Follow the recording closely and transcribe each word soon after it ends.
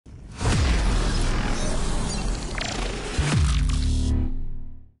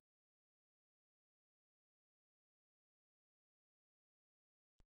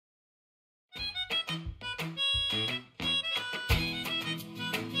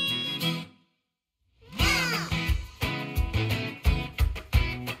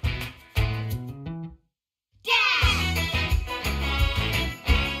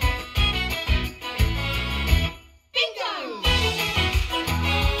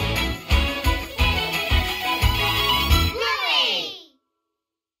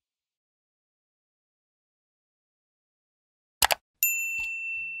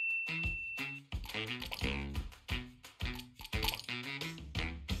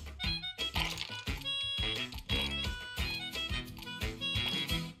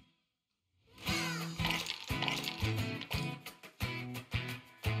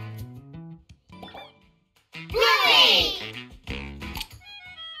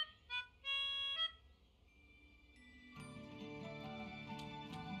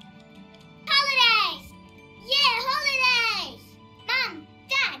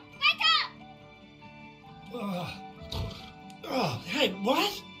Wait,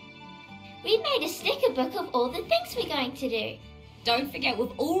 what? We made a sticker book of all the things we're going to do. Don't forget,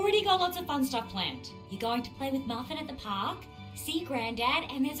 we've already got lots of fun stuff planned. You're going to play with Muffin at the park, see Grandad,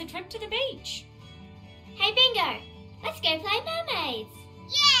 and there's a trip to the beach. Hey, Bingo, let's go play mermaids.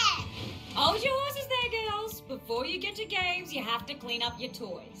 Yeah! Hold your horses there, girls. Before you get to games, you have to clean up your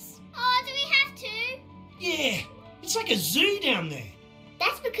toys. Oh, do we have to? Yeah, it's like a zoo down there.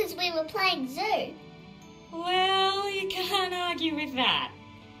 That's because we were playing zoo. Well, you can't argue with that.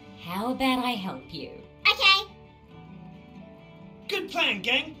 How about I help you? Okay. Good plan,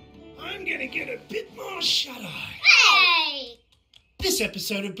 gang. I'm gonna get a bit more shut-eye. Hey! This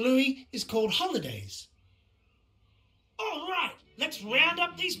episode of Bluey is called Holidays. All right, let's round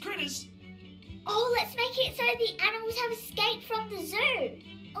up these critters. Oh, let's make it so the animals have escaped from the zoo.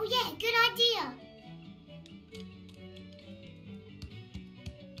 Oh yeah, good idea.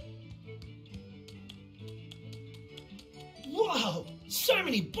 Whoa, so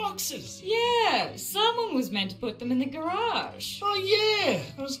many boxes. Yeah, someone was meant to put them in the garage. Oh yeah,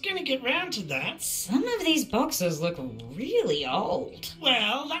 I was gonna get round to that. Some of these boxes look really old.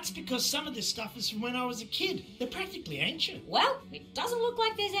 Well, that's because some of this stuff is from when I was a kid. They're practically ancient. Well, it doesn't look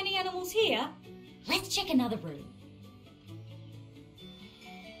like there's any animals here. Let's check another room.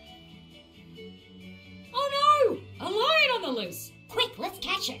 Oh no! A lion on the loose! Quick, let's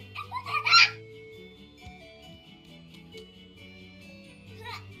catch it!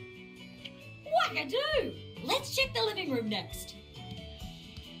 Whack-a-do! Let's check the living room next.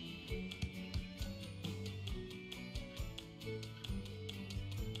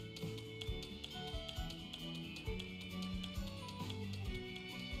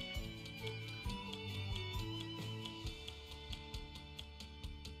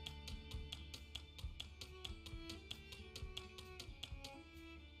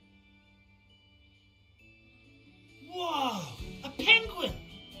 Whoa, a penguin.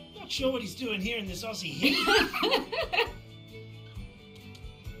 Not sure what he's doing here in this Aussie heat.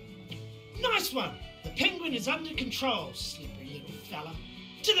 Nice one. The penguin is under control, slippery little fella.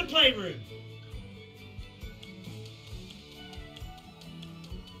 To the playroom.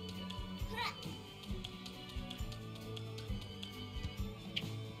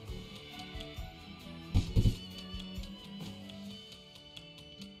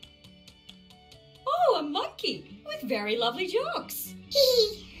 Oh, a monkey with very lovely jocks.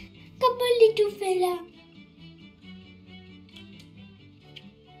 Hee. Come on, little fella.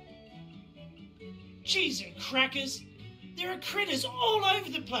 Cheese and crackers. There are critters all over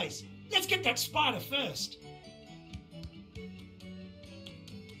the place. Let's get that spider first.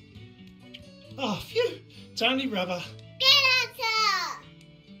 Oh, phew. It's only rubber. Good answer.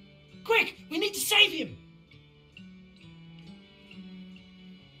 Quick, we need to save him.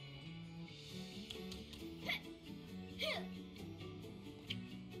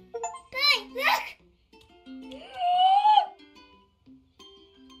 Hey, look.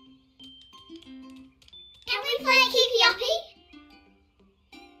 Can we play Keepy Uppy?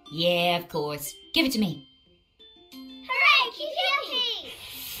 Yeah, of course. Give it to me. Hooray, Keepy Uppy!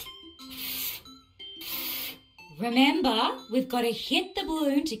 Remember, we've got to hit the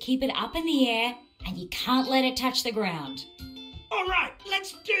balloon to keep it up in the air, and you can't let it touch the ground. All right,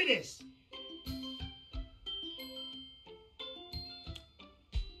 let's do this.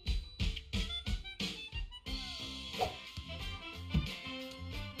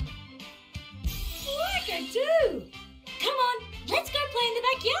 Whack-a-do! Come on, let's go play in the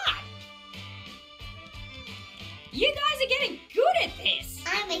backyard. You guys are getting good at this.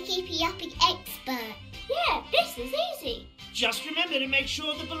 I'm a Keepy Uppy expert. Yeah, this is easy. Just remember to make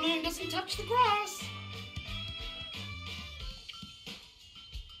sure the balloon doesn't touch the grass.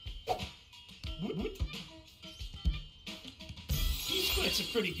 You squirts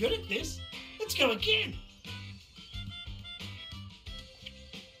are pretty good at this. Let's go again.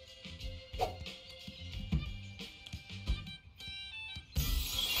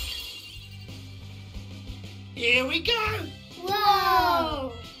 Here we go.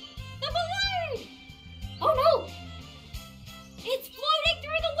 Whoa! The balloon! Oh no! It's floating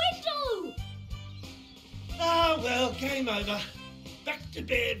through the window! Oh, well, game over. Back to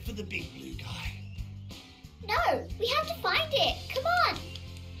bed for the big blue guy. No, we have to find it. Come on.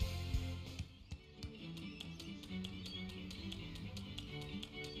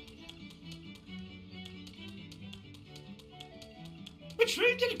 Which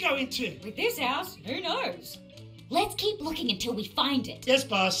room did it go into? With this house, who knows? Let's keep looking until we find it. Yes,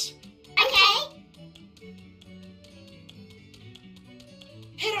 boss. Okay.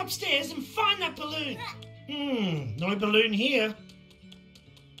 Head upstairs and find that balloon. No balloon here.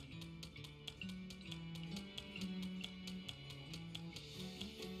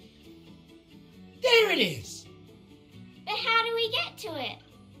 There it is. But how do we get to it?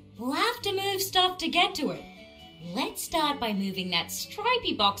 We'll have to move stuff to get to it. Let's start by moving that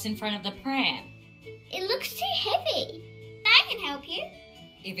stripy box in front of the pram. It looks too heavy. I can help you.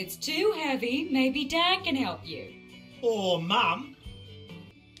 If it's too heavy, maybe Dad can help you. Or Mum.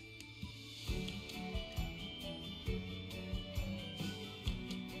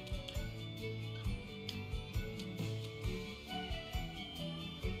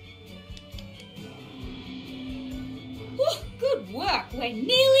 Good work, we're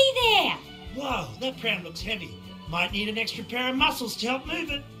nearly there. Whoa, that pram looks heavy. Might need an extra pair of muscles to help move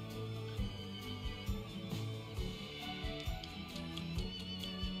it.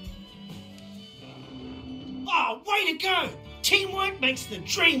 Oh, way to go! Teamwork makes the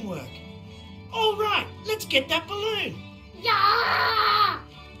dream work. All right, let's get that balloon. Yeah!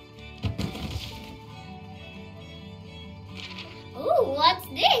 Ooh, what's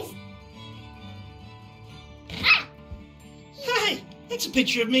this? Ah! Hey, that's a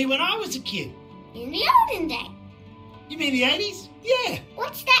picture of me when I was a kid. In the olden day. You mean the 80s? Yeah.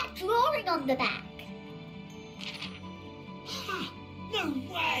 What's that drawing on the back? Huh, no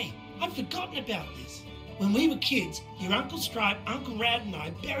way! I'd forgotten about this. When we were kids, your Uncle Stripe, Uncle Rad and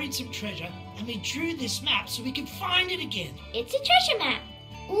I buried some treasure and we drew this map so we could find it again. It's a treasure map.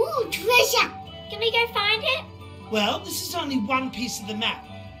 Ooh, treasure! Can we go find it? Well, this is only one piece of the map.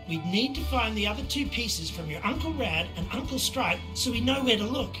 We'd need to find the other two pieces from your Uncle Rad and Uncle Stripe so we know where to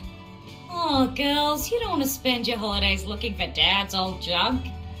look. Oh, girls, you don't want to spend your holidays looking for Dad's old junk.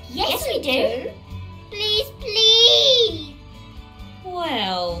 Yes, we do. Please, please.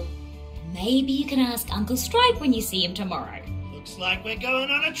 Well, maybe you can ask Uncle Stripe when you see him tomorrow. Looks like we're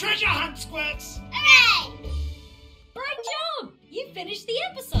going on a treasure hunt, Squirts. Hooray! Great job! You finished the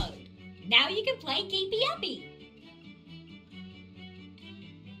episode. Now you can play Keepy Uppy.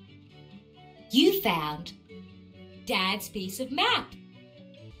 You found Dad's piece of map.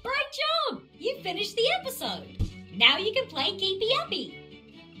 Great job! You finished the episode. Now you can play Keepy Uppy.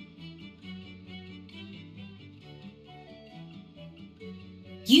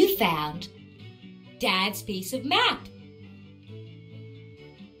 You found Dad's piece of map.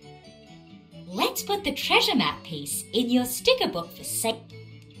 Let's put the treasure map piece in your sticker book for safety.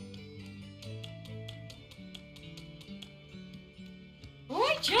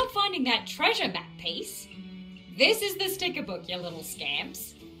 Great job finding that treasure map piece. This is the sticker book, you little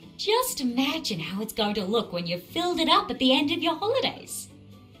scamps. Just imagine how it's going to look when you've filled it up at the end of your holidays.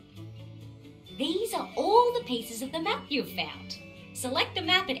 These are all the pieces of the map you've found. Select the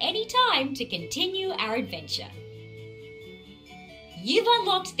map at any time to continue our adventure. You've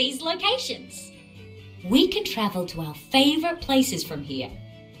unlocked these locations. We can travel to our favourite places from here.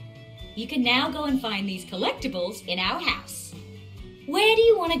 You can now go and find these collectibles in our house. Where do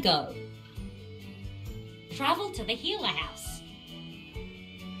you want to go? Travel to the Healer House.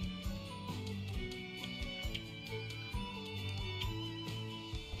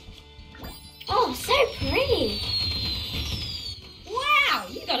 Oh, so pretty. Wow,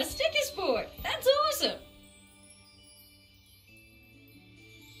 you got a sticker sport. That's awesome.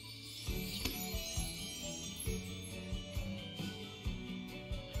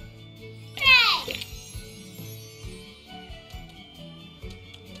 Hooray!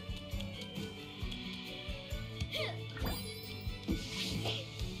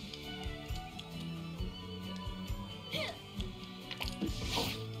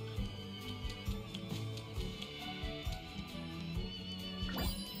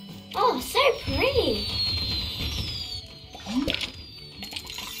 Oh, so pretty. Hooray!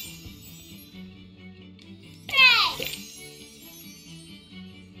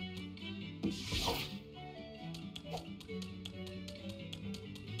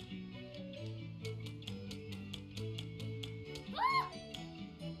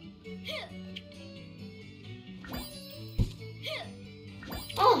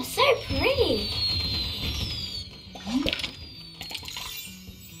 Oh, so pretty. Hooray!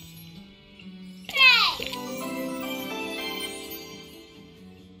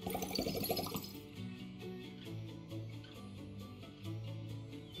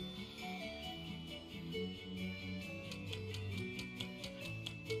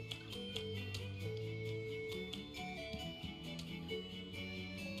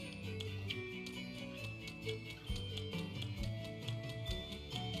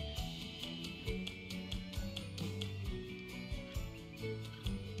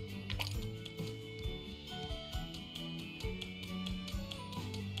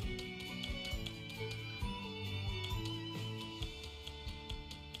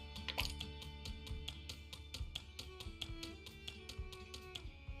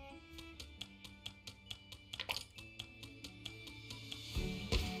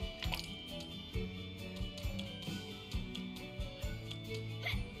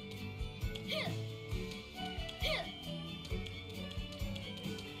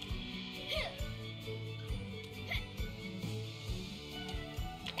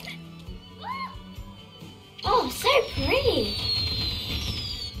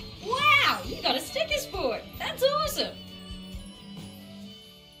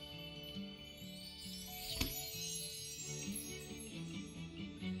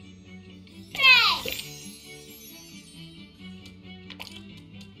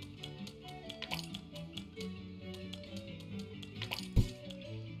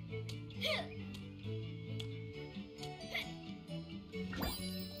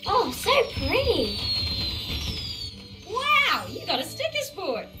 Oh, so pretty. Wow, you got a sticker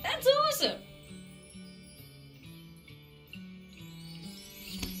sport. That's awesome.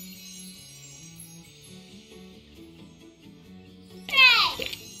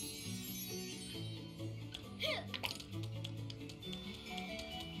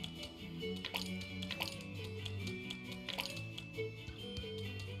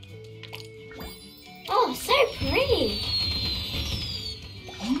 Oh, so pretty.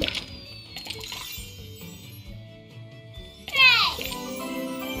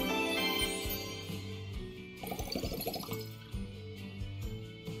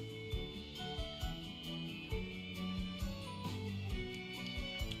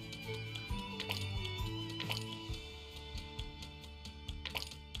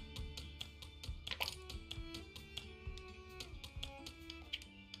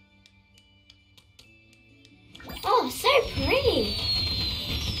 Oh, so pretty.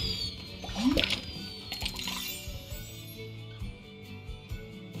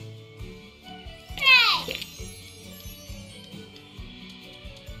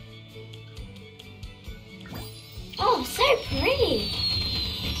 Oh, so pretty.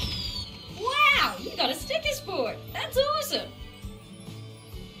 Wow, you got a sticker sport. That's awesome.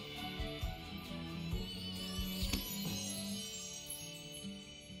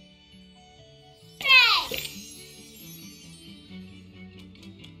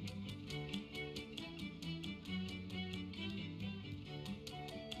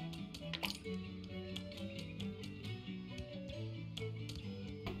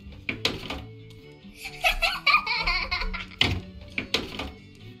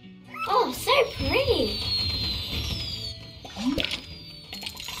 Oh, so pretty.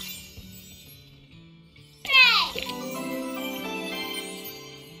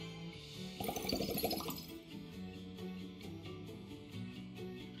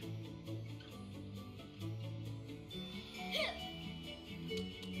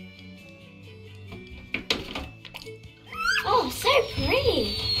 Oh, so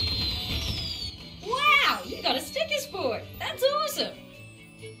pretty. Wow, you got a sticker sport. That's awesome.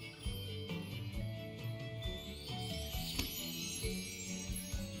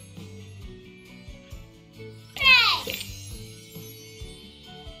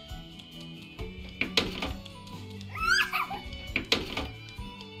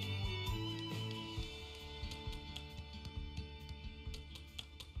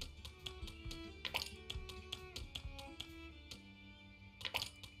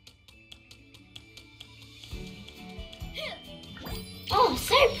 Oh,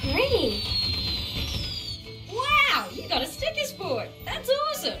 so pretty. Wow, you got a sticker sport. That's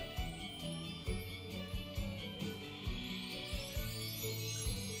awesome.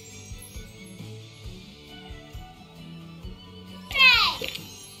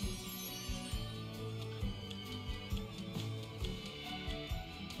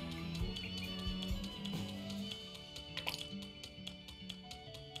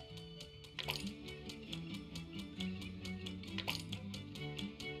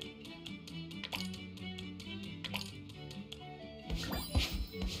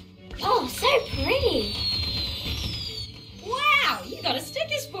 Oh, so pretty. Wow, you got a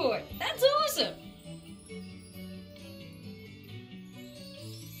sticker sport. That's awesome.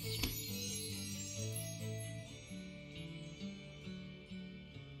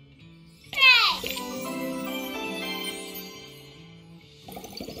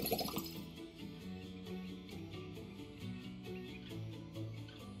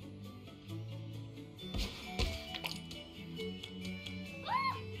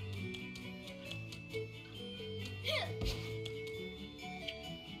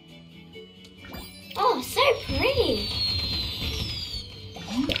 Oh, so pretty.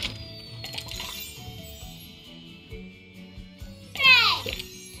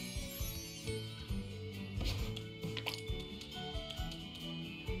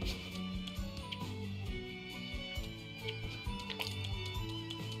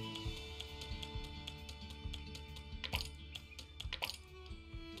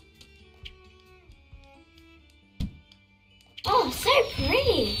 Oh, so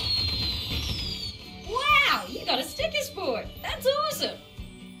pretty. Wow, you got a sticker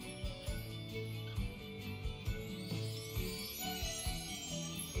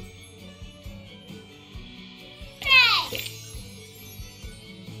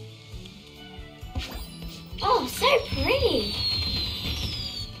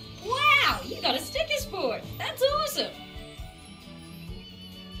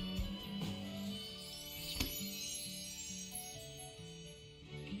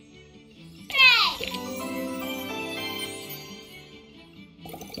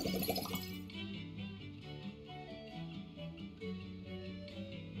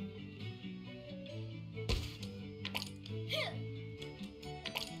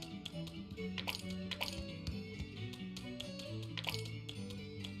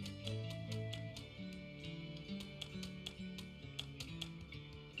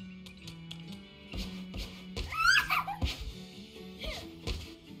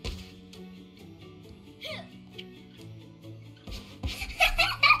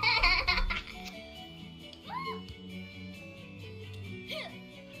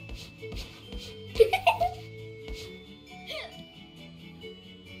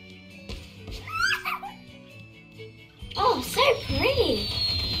Oh, so pretty.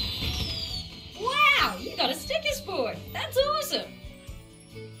 Wow, you got a sticker sport. That's awesome.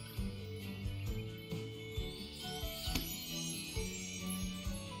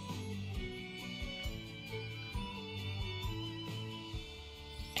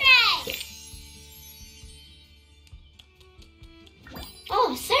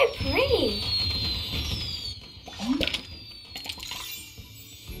 Oh, so pretty.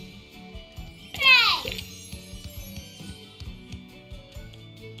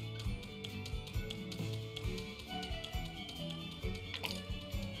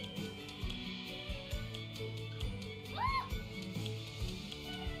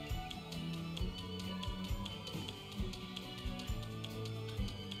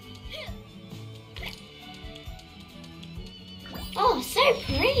 Oh, so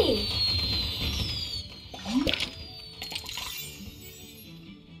pretty.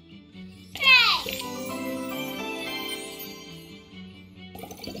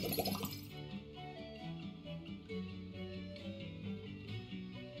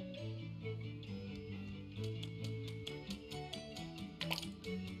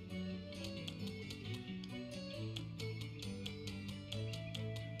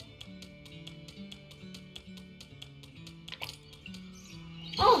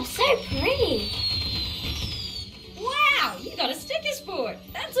 Oh, so pretty. Wow, you got a sticker sport.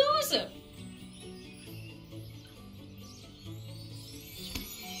 That's awesome.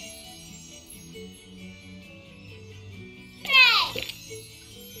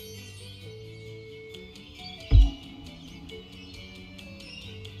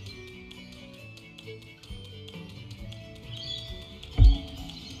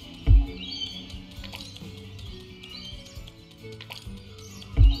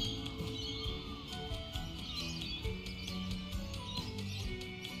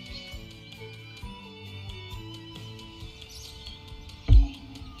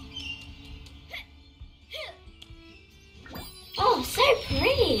 Oh, so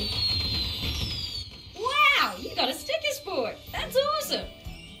pretty. Wow, you got a sticker sport. That's awesome.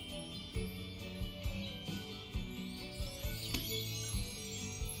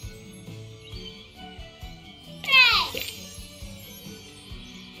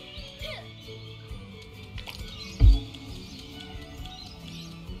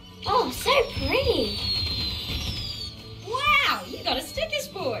 Oh, so pretty. Wow, you got a sticker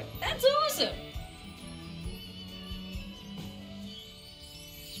sport. That's awesome.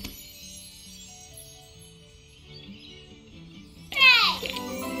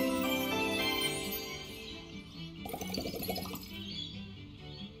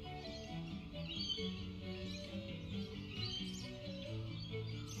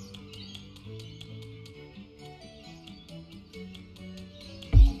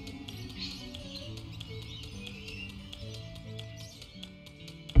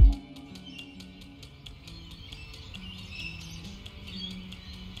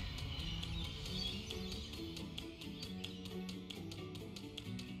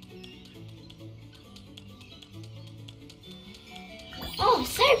 Oh,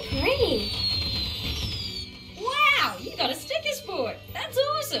 so pretty. Wow, you got a sticker sport. That's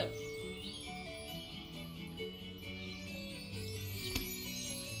awesome.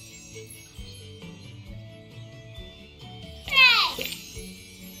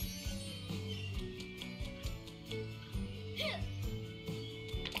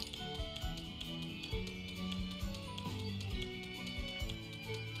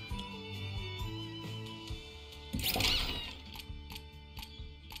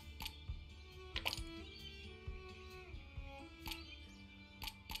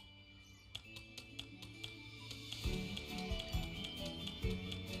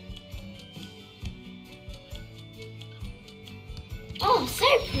 Oh, so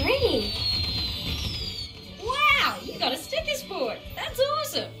pretty. Wow, you got a sticker sport. That's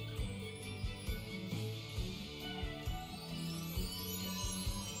awesome.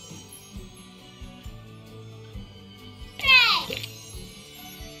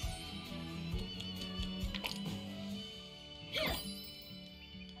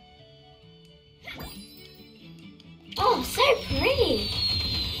 Oh, so pretty.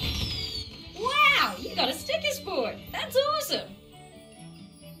 Wow, you got a sticker sport. That's awesome.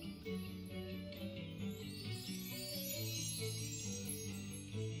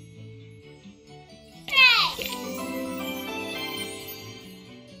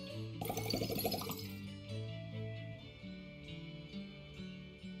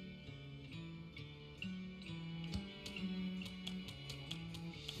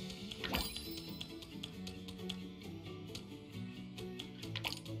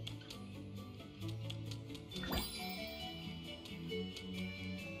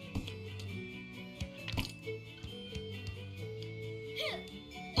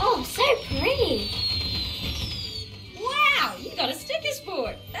 Oh, so pretty. Wow, you got a sticker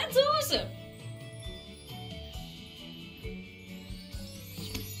sport. That's awesome.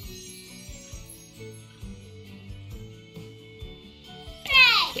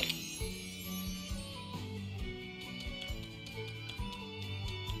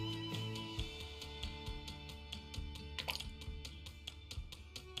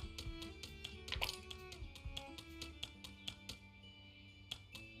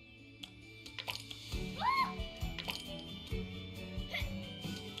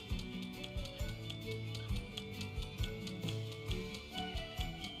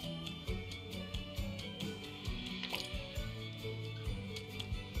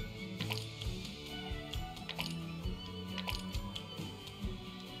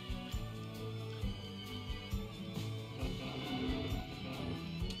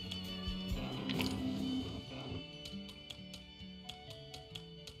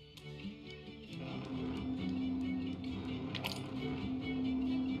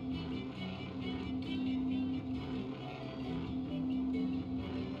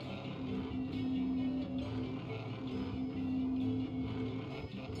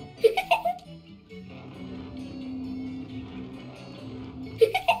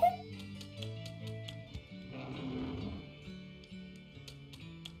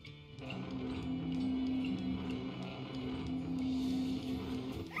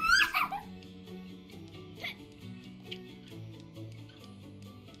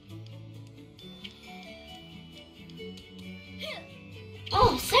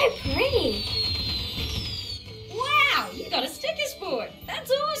 Oh, so pretty. Wow, you got a sticker sport.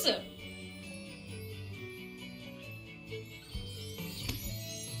 That's awesome.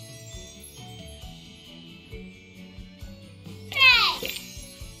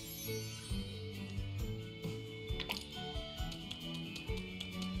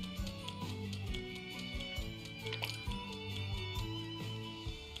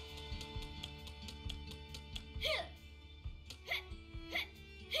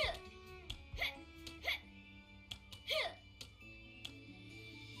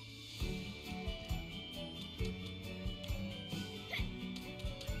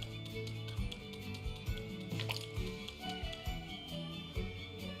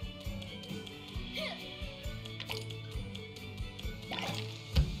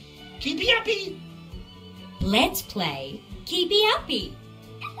 Keepy Uppy! Let's play Keepy Uppy.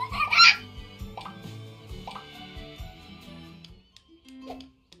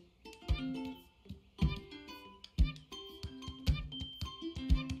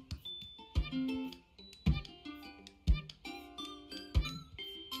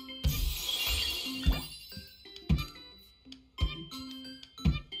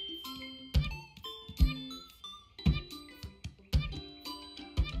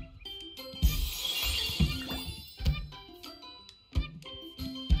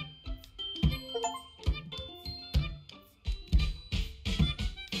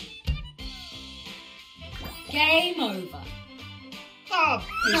 Game over. Oh,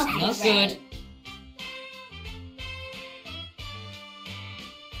 Not good.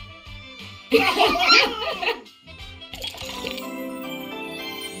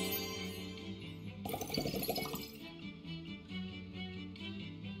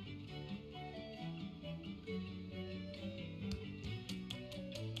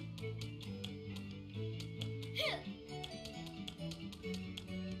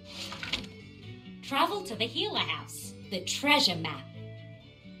 Travel to the Healer House, the treasure map.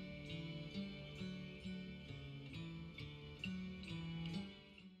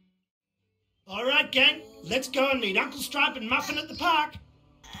 All right, gang, let's go and meet Uncle Stripe and Muffin at the park.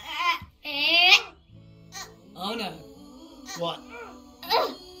 Oh no. What?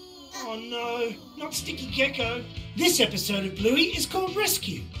 Oh no, not Sticky Gecko. This episode of Bluey is called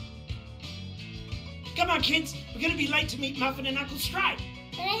Rescue. Come on, kids, we're going to be late to meet Muffin and Uncle Stripe.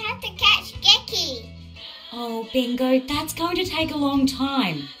 But I have to catch Gecky. Oh, Bingo, that's going to take a long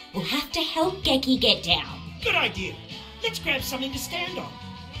time. We'll have to help Gecky get down. Good idea. Let's grab something to stand on.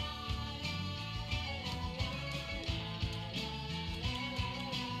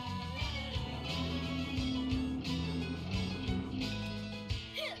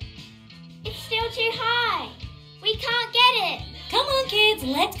 It's still too high. We can't get it. Come on, kids,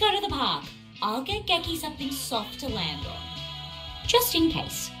 let's go to the park. I'll get Gecky something soft to land on. Just in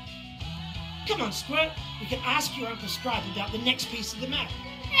case. Come on, Squirt. We can ask your Uncle Stripe about the next piece of the map.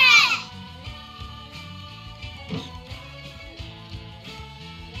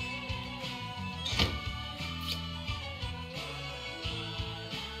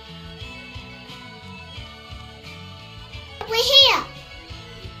 We're here.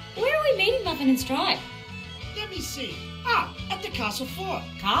 Muffin and Stripe? Let me see. Ah, at the castle fort.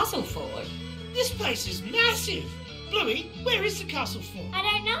 Castle Fort? This place is massive. Bluey, where is the castle fort? I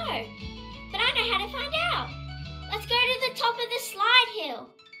don't know, but I know how to find out. Let's go to the top of the slide hill.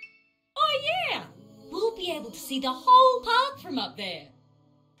 Oh yeah! We'll be able to see the whole park from up there.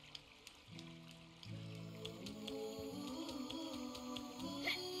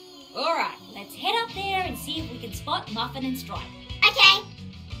 Alright, let's head up there and see if we can spot Muffin and Stripe. Okay.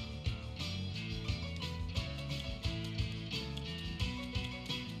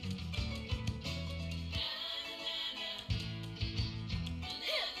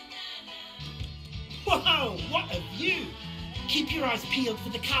 Whoa, what a view! Keep your eyes peeled for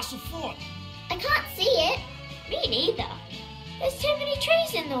the castle fort. I can't see it. Me neither. There's too many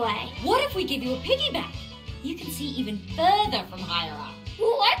trees in the way. What if we give you a piggyback? You can see even further from higher up.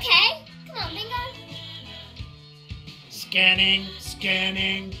 Ooh, okay. Come on, Bingo. Scanning,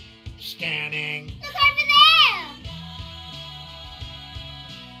 scanning, scanning. Look over there.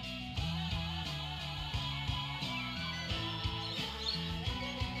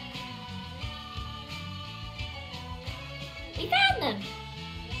 We found them.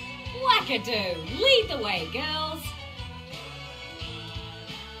 Wackadoo! Lead the way, girls!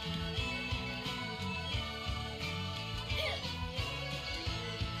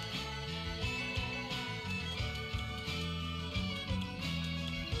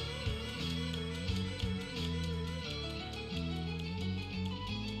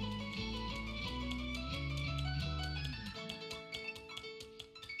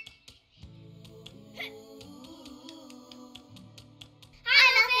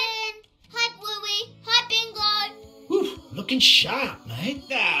 Looking sharp, mate.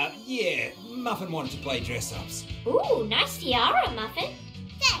 Yeah, Muffin wanted to play dress-ups. Ooh, nice tiara, Muffin.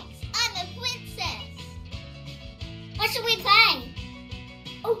 Thanks, I'm a princess. What should we play?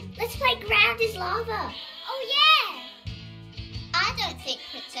 Oh, let's play Ground is Lava. Oh, yeah. I don't think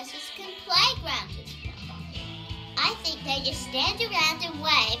princesses can play Ground is Lava. I think they just stand around and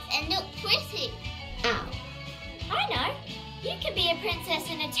wave and look pretty. Oh. I know. You can be a princess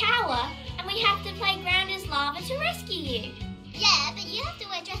in a tower, and we have to play Ground is Lava to rescue you. Yeah, but you have to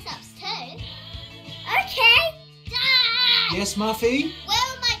wear dress-ups too. Okay. Ah! Yes, Muffy? Where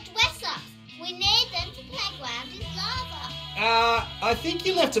are my dress-ups? We need them to play Ground is Lava. I think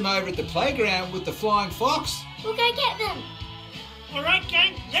you left them over at the playground with the flying fox. We'll go get them. All right,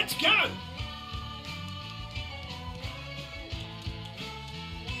 gang, let's go.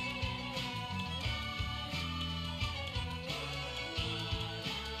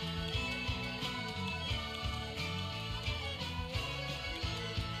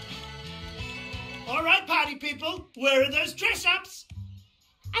 All right, party people, where are those dress-ups?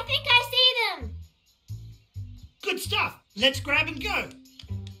 I think I see them. Good stuff. Let's grab and go.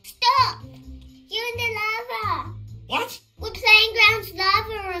 Stop! You're in the lava. What? We're playing Ground's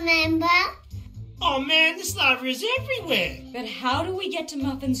Lava, remember? Oh man, this lava is everywhere. But how do we get to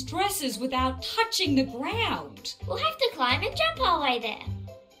Muffin's dresses without touching the ground? We'll have to climb and jump our way there.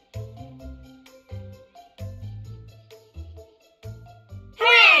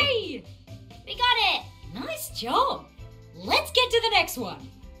 Hooray! We got it. Nice job. Let's get to the next one.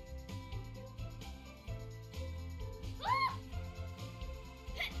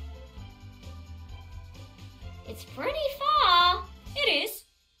 It's pretty far. It is.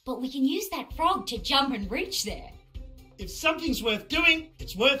 But we can use that frog to jump and reach there. If something's worth doing,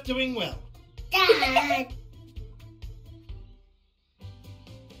 it's worth doing well. Dad!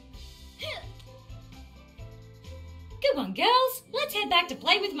 Come on, girls. Let's head back to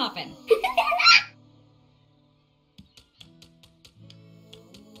play with Muffin.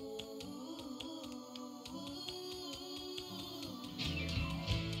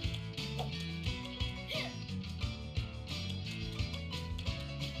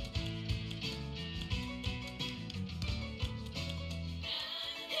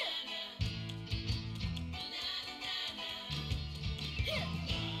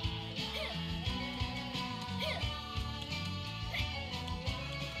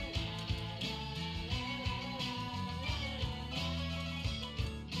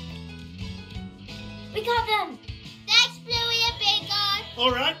 We got them. Thanks, Bluey and Bingo.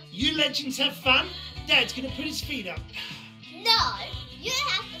 All right, you legends have fun. Dad's gonna put his feet up. No, you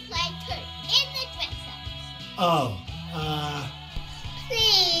have to play too, in the dress-ups. Oh,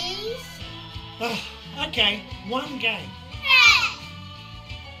 Please? okay, one game. Hey!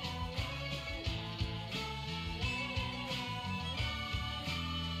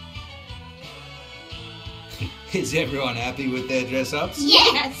 Is everyone happy with their dress-ups?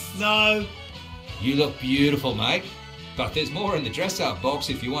 Yes! No, You look beautiful, mate. But there's more in the dress-up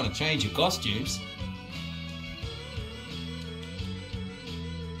box if you want to change your costumes.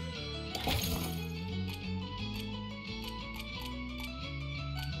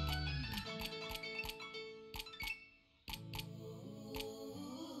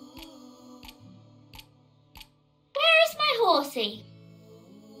 Where is my horsey?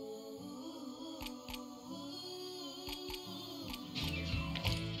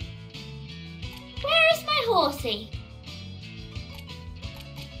 Where is my horsey?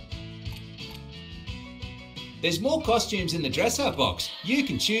 There's more costumes in the dress-up box. You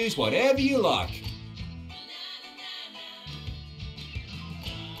can choose whatever you like.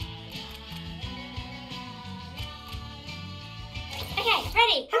 Okay,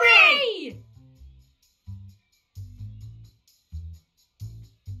 ready. Hooray!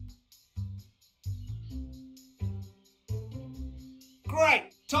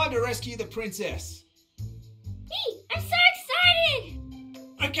 Great! Time to rescue the princess. Yee, I'm so excited!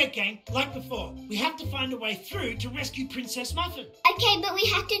 Okay, gang, like before, we have to find a way through to rescue Princess Muffin. Okay, but we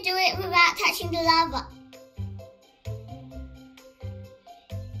have to do it without touching the lava.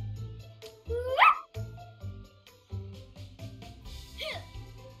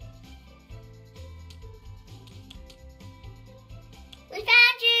 We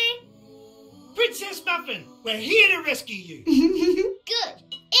found you! Princess Muffin, we're here to rescue you. Good.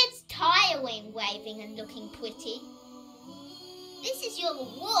 It's tiring waving and looking pretty. This is your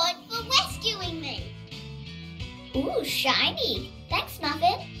reward for rescuing me. Ooh, shiny. Thanks,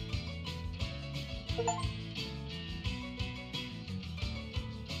 Muffin.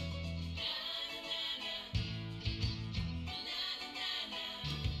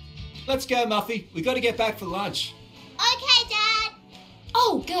 Let's go, Muffy. We got to get back for lunch. Okay, Dad.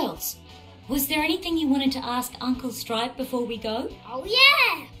 Oh, girls, was there anything you wanted to ask Uncle Stripe before we go? Oh,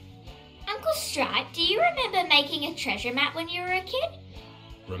 yeah. Uncle Stripe, do you remember making a treasure map when you were a kid?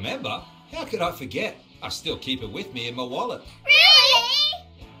 Remember? How could I forget? I still keep it with me in my wallet. Really?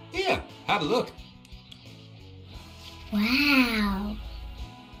 Here, have a look. Wow.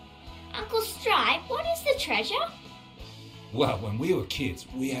 Uncle Stripe, what is the treasure? Well, when we were kids,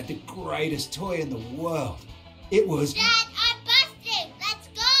 we had the greatest toy in the world. It was... Dad, I'm busting. Let's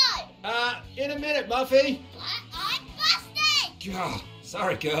go. In a minute, Muffy. What? I'm busting. Gah,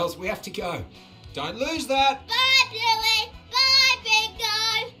 sorry, girls, we have to go. Don't lose that. Bye, Bluey. Bye,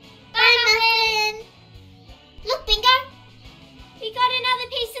 Bingo. Bye, Muffin. Look, Bingo. We got another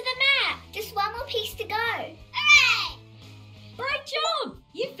piece of the map. Just one more piece to go. Hooray! Great job!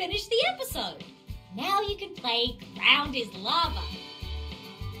 You finished the episode. Now you can play Ground is Lava.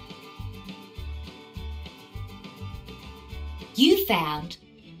 You found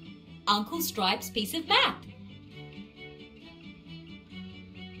Uncle Stripe's piece of map.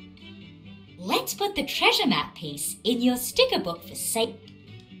 Let's put the treasure map piece in your sticker book for safety.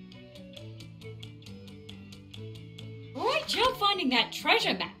 Great job finding that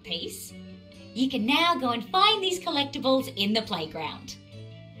treasure map piece. You can now go and find these collectibles in the playground.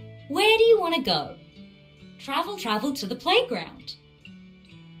 Where do you want to go? Travel to the playground.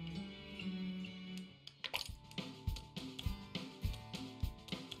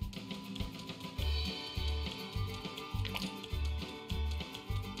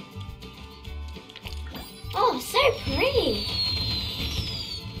 Oh, so pretty.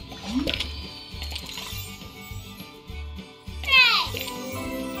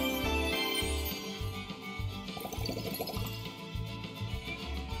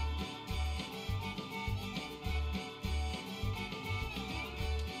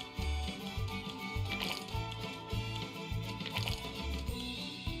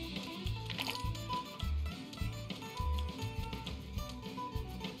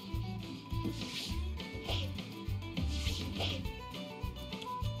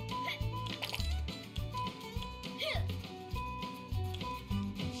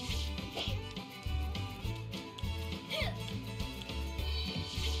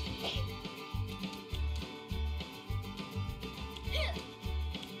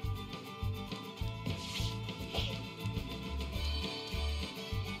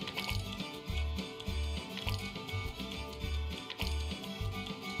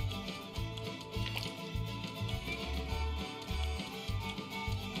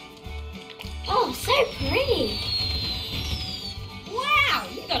 Oh, so pretty. Wow,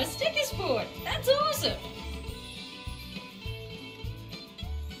 you got a sticker sport. That's awesome.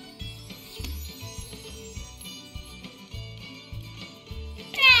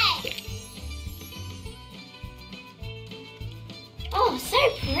 Oh, so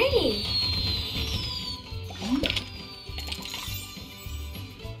pretty.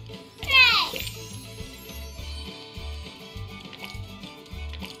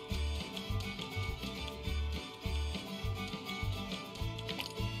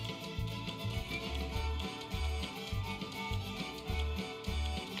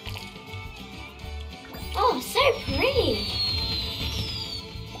 Oh, so pretty.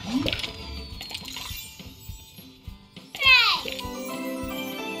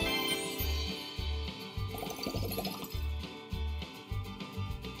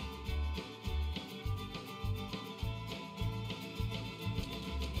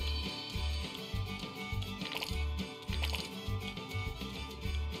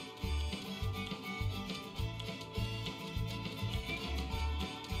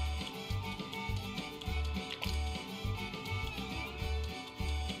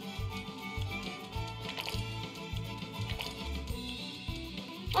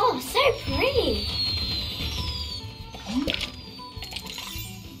 Oh, so pretty.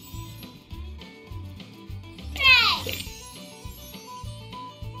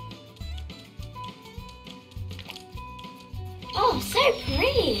 Oh, so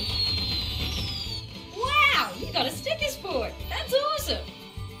pretty. Wow, you got a sticker sport. That's awesome.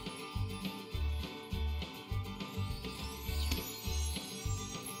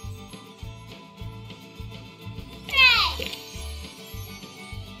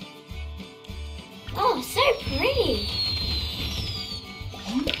 Oh, so pretty.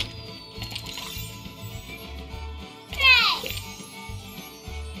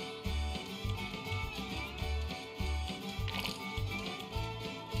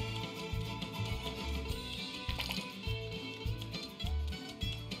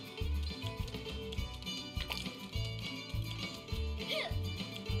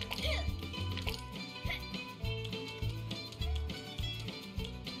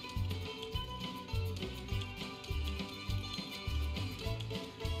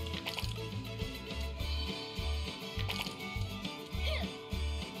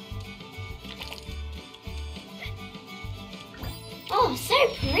 Oh, so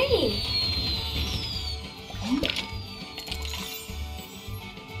pretty.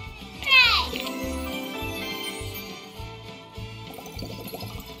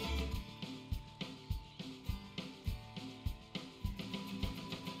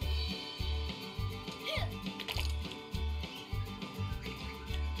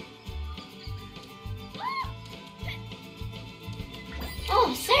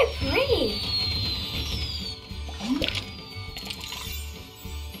 Oh, so pretty.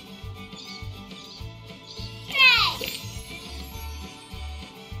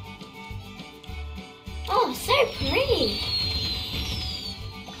 Oh, so pretty.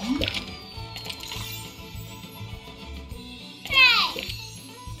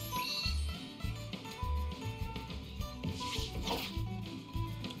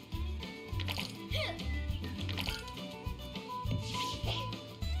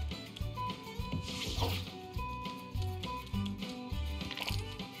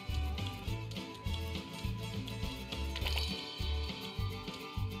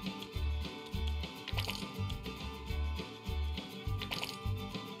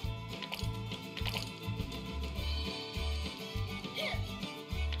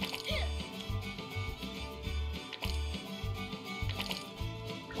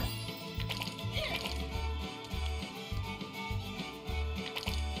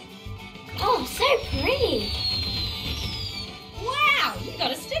 Oh, so pretty. Wow, you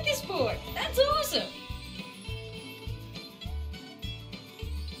got a sticker sport. That's awesome.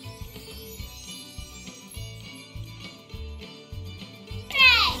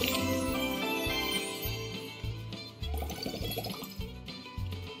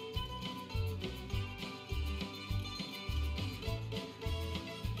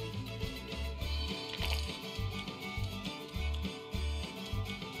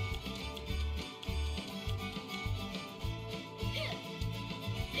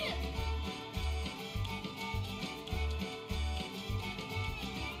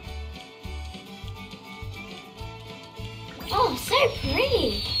 Oh, so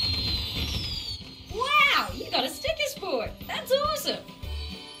pretty. Wow, you got a sticker sport. That's awesome.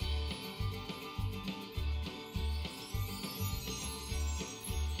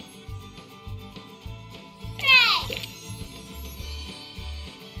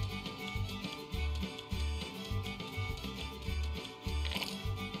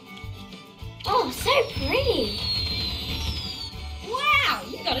 Oh, so pretty. Wow,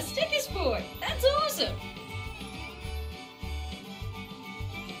 you got a sticker sport. That's awesome.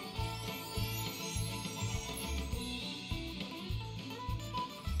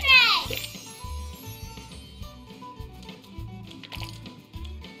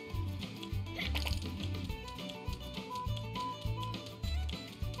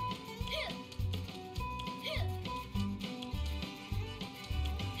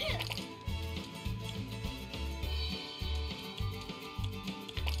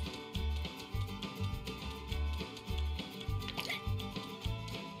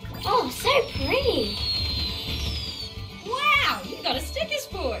 Oh, so pretty. Wow, you got a sticker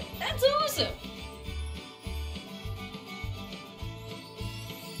sport. That's awesome.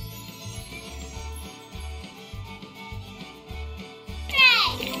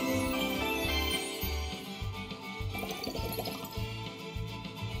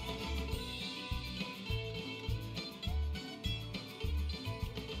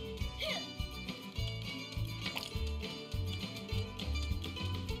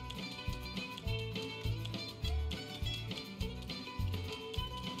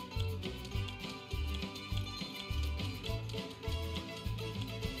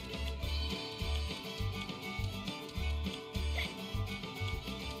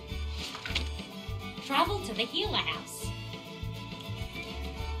 Travel to the healer house.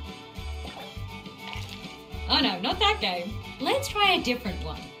 Oh no, not that game. Let's try a different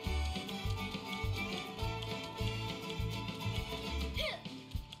one.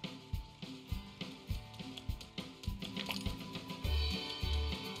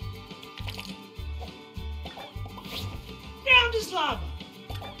 Ground is lava.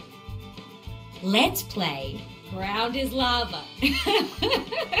 Let's play Ground is Lava.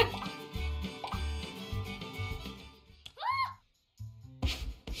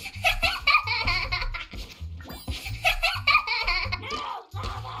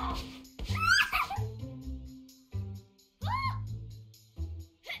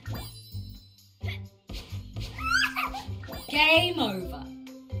 Game over.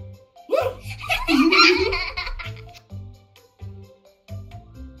 Woo!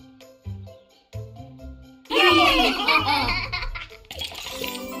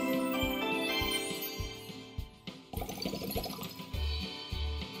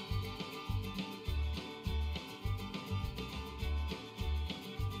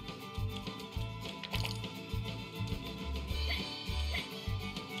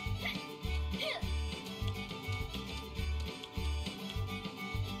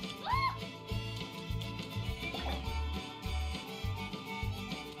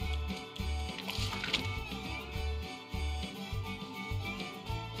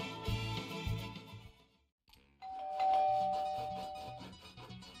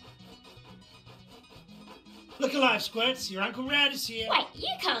 Look alive, Squirts. Your Uncle Rad is here. Wait, you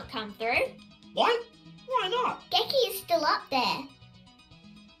can't come through. What? Why not? Gecky is still up there.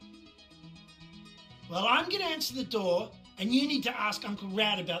 Well, I'm going to answer the door, and you need to ask Uncle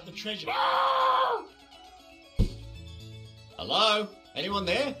Rad about the treasure. No! Hello? Anyone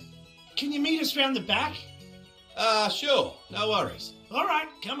there? Can you meet us round the back? Sure. No worries. All right,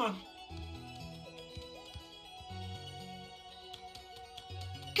 come on.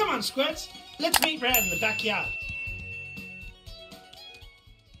 Come on, Squirts. Let's meet Rad in the backyard.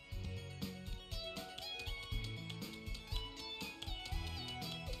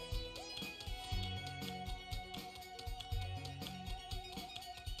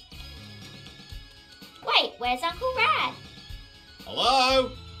 Wait, where's Uncle Rad?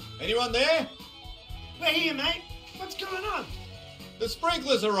 Hello? Anyone there? We're here, mate. What's going on? The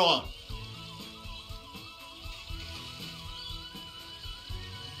sprinklers are on.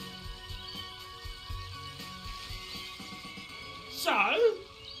 So?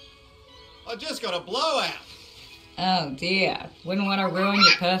 I just got a blowout. Oh dear, wouldn't want to ruin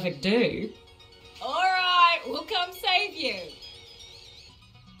your perfect do. Alright, we'll come save you.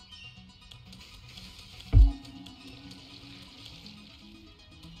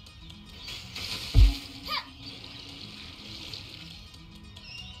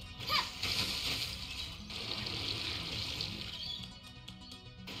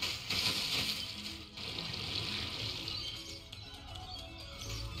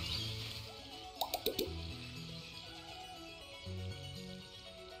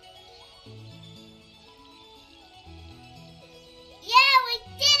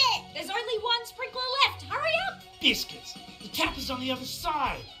 There's only one sprinkler left. Hurry up! Biscuits. The tap is on the other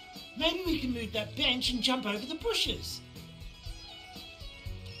side. Maybe we can move that bench and jump over the bushes.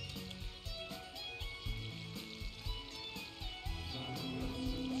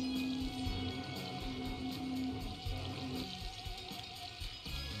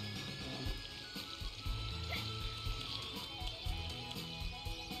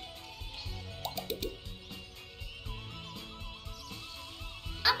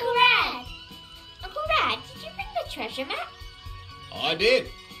 Uncle Rad, did you bring the treasure map? I did.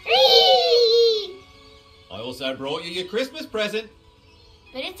 Whee! I also brought you your Christmas present.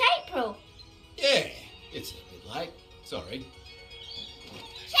 But it's April. Yeah, it's a bit late. Sorry.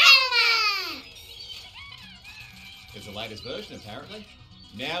 Chattermax! It's the latest version, apparently.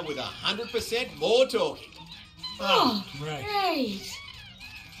 Now with 100% more talking. Oh, Great. great.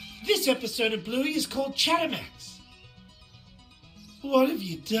 This episode of Bluey is called Chattermax. What have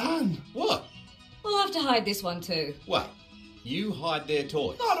you done? What? We'll have to hide this one too. Wait, you hide their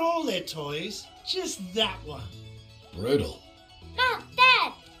toys? Not all their toys, just that one. Brutal. Mum,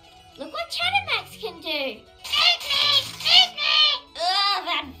 Dad, look what Chattermax can do. Ugh,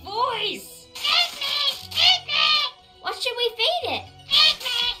 that voice! What should we feed it?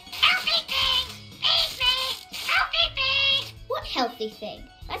 What healthy thing?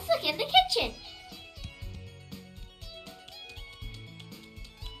 Let's look in the kitchen.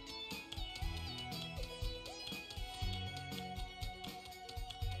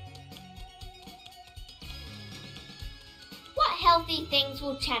 What healthy things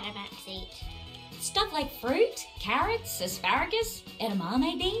will Chattermax eat? Stuff like fruit, carrots, asparagus,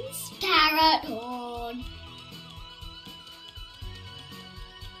 edamame beans. Carrot, corn.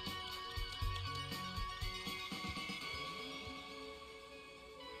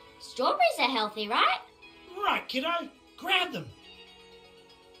 Strawberries are healthy, right? Right, kiddo. Grab them.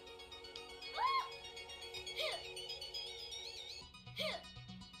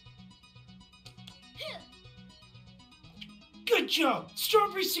 Good job.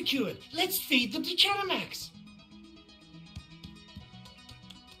 Strawberries secured. Let's feed them to Chattermax.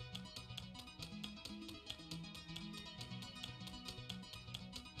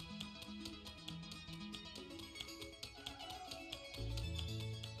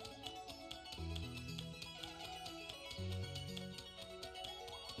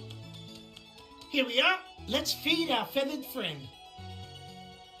 Here we are. Let's feed our feathered friend.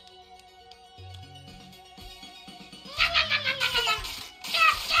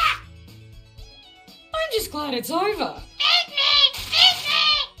 I'm just glad it's over.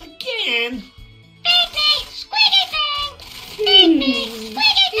 Again? Here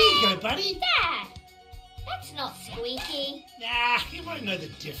you go, buddy. Dad, that's not squeaky. Nah, you won't know the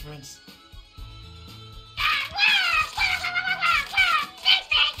difference.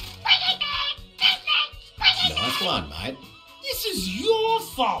 Nice one, mate. This is your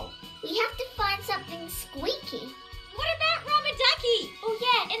fault. We have to find something squeaky. What about Rubber Ducky? Oh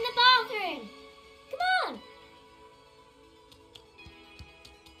yeah, in the bathroom. Come on.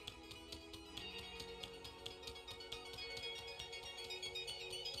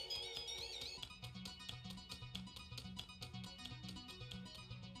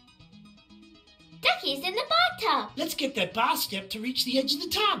 Ducky's in the bathtub. Let's get that bar step to reach the edge of the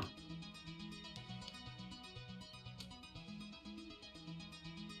tub.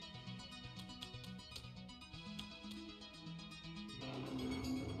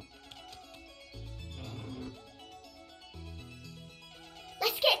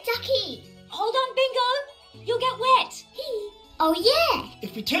 Let's get Ducky. Hold on, Bingo. You'll get wet. Oh yeah.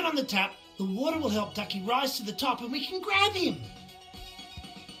 If we turn on the tap, the water will help Ducky rise to the top and we can grab him.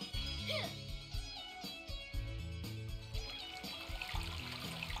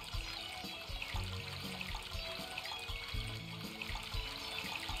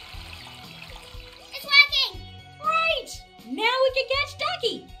 It's working. Right. Now we can catch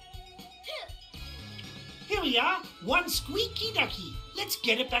Ducky. Here we are, one squeaky ducky. Let's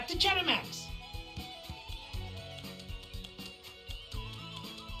get it back to Chattermax.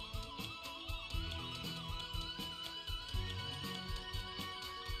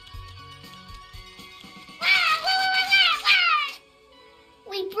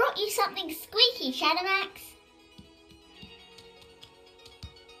 We brought you something squeaky, Chattermax.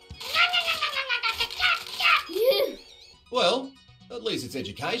 Phew. Well, at least it's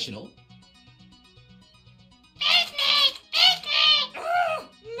educational.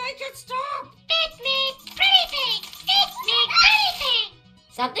 Make it stop.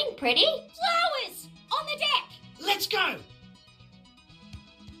 Something pretty? Flowers on the deck. Let's go.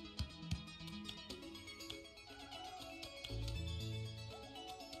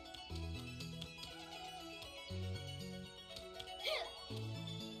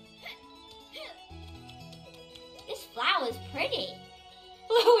 This flower's pretty.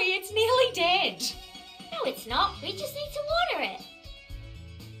 Bluey, it's nearly dead. No, it's not. We just need to water it.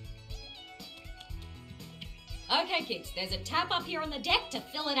 Okay, kids, there's a tap up here on the deck to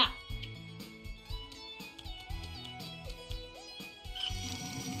fill it up.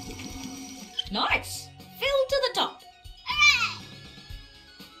 Nice. Fill to the top.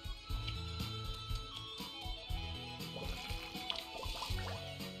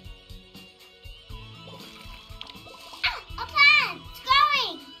 A plan. It's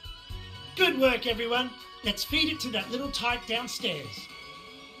going. Good work, everyone. Let's feed it to that little tyke downstairs.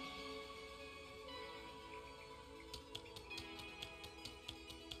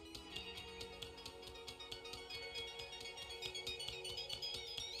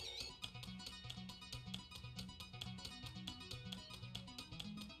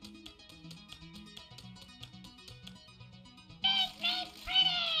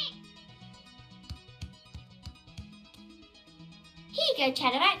 go,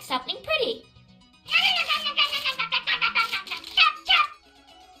 Chattermax, something pretty.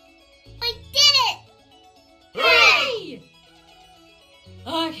 We did it! Hooray!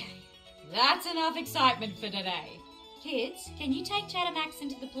 Okay, that's enough excitement for today. Kids, can you take Chattermax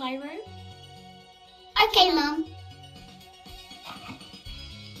into the playroom? Okay, Mum.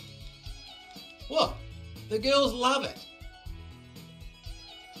 Look, the girls love it.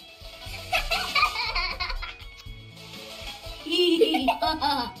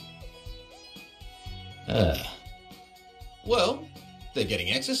 Well, they're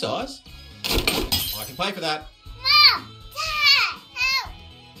getting exercise. I can pay for that. Mom! Dad! Help!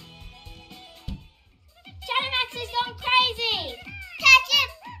 Chattermax has gone crazy. Catch him!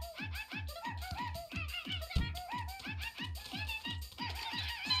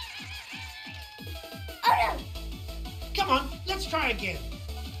 Oh no! Come on, let's try again.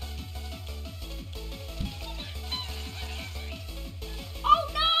 Oh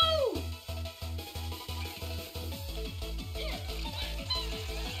no!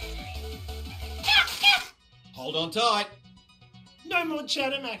 Hold on tight. No more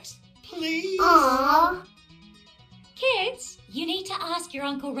Chattermax, please. Aww. Kids, you need to ask your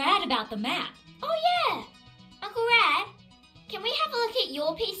Uncle Rad about the map. Oh yeah. Uncle Rad, can we have a look at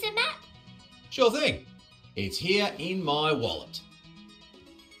your piece of map? Sure thing. It's here in my wallet.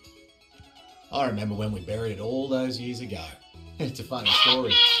 I remember when we buried it all those years ago. It's a funny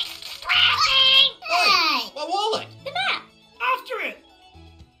story. Hey! My wallet! The map. After it.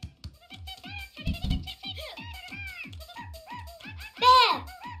 There.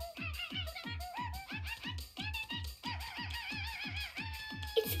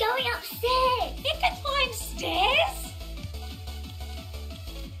 It's going upstairs. It can climb stairs?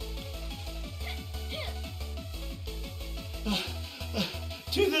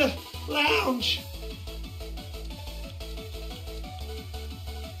 To the lounge.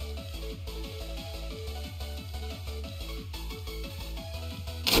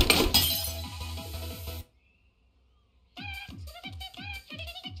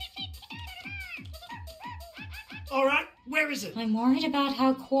 All right, where is it? I'm worried about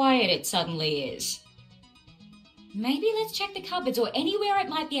how quiet it suddenly is. Maybe let's check the cupboards or anywhere it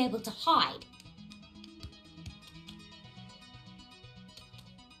might be able to hide.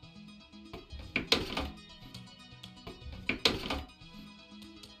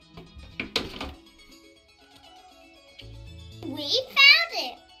 We found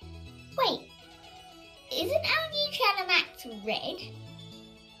it. Wait, isn't our new Chattermax red?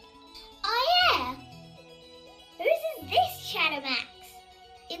 Oh yeah. Whose is this Chattermax?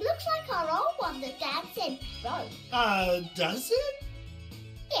 It looks like our old one that Dad said broke. Does it?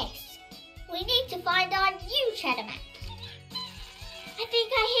 Yes. We need to find our new Chattermax. I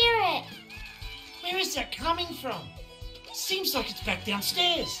think I hear it. Where is that coming from? Seems like it's back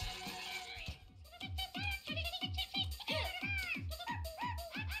downstairs.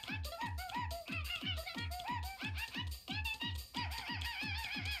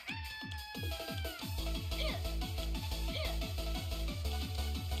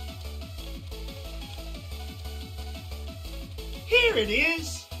 Here it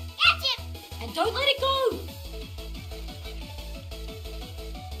is. Catch him! And don't let it go!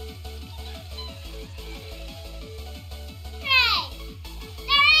 Hey!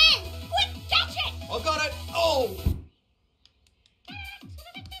 There it is! Quick, catch it! I got it! Oh!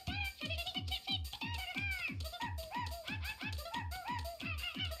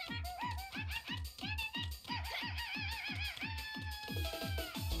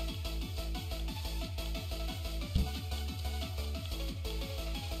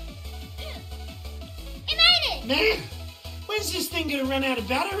 You made it! Man, when's this thing gonna run out of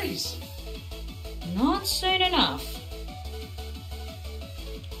batteries? Not soon enough.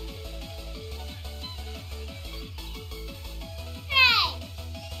 Hey!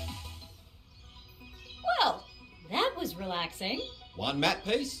 Well, that was relaxing. One map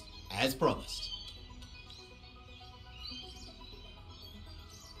piece, as promised.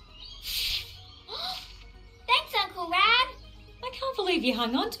 Thanks, Uncle Rad. I can't believe you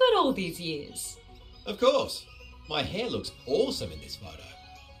hung on to it all these years. Of course. My hair looks awesome in this photo.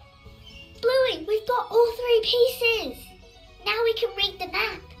 Bluey, we've got all 3 pieces. Now we can read the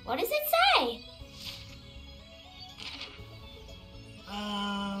map. What does it say?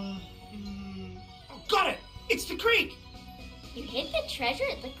 Oh, got it. It's the creek. You hid the treasure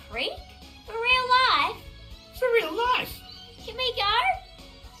at the creek? For real life? For real life. Can we go?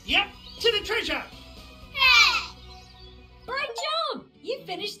 Yep, to the treasure. Hey! Great job! You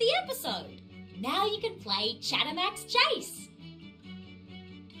finished the episode. Now you can play Chattermax Chase.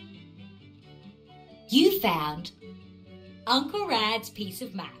 You found Uncle Rad's piece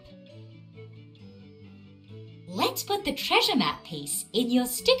of map. Let's put the treasure map piece in your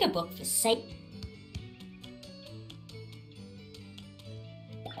sticker book for safety.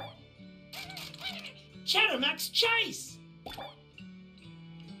 Chattermax Chase!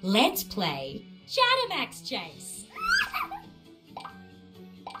 Let's play Chattermax Chase.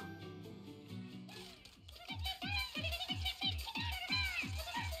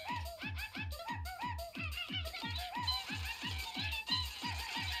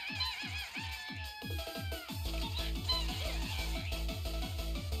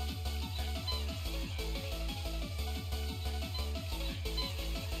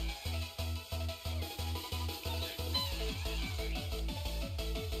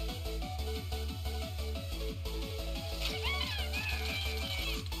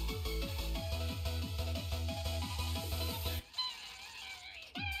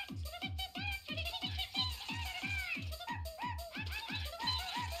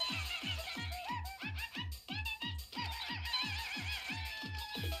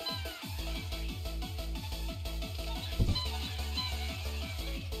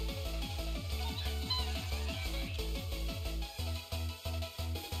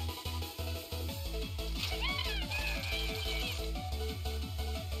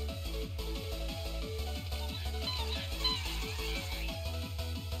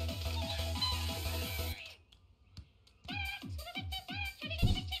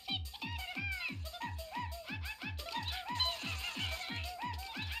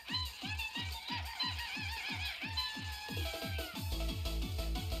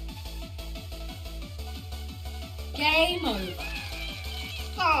 Game over.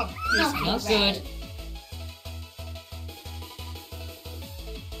 Oh, Not good.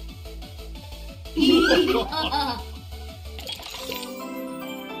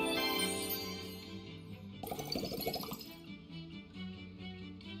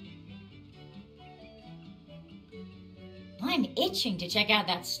 I'm itching to check out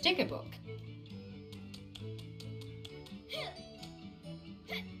that sticker book.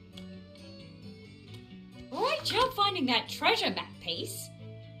 Great job finding that treasure map piece.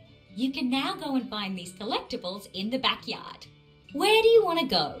 You can now go and find these collectibles in the backyard. Where do you want to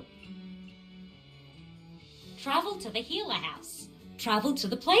go? Travel to the healer house. Travel to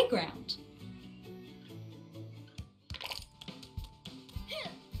the playground.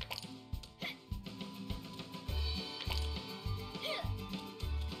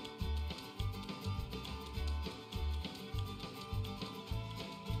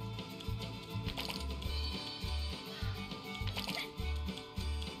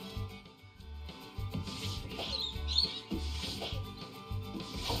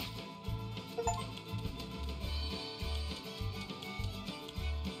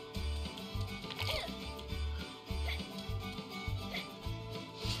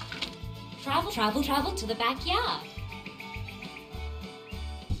 Travel to the backyard.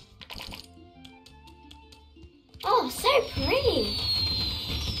 Oh, so pretty.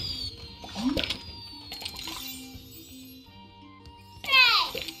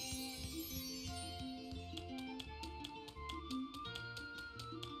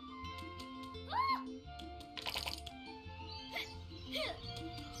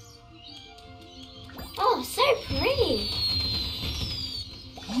 Oh, so pretty.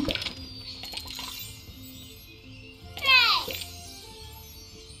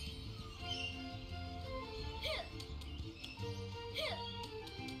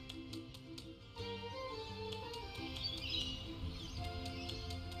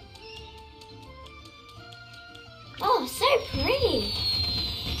 Oh, so pretty.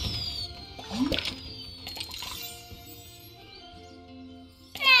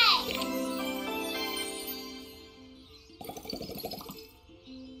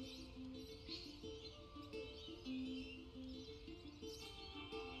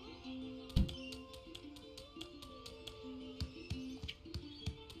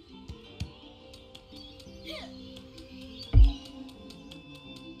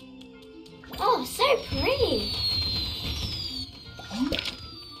 Oh, so pretty.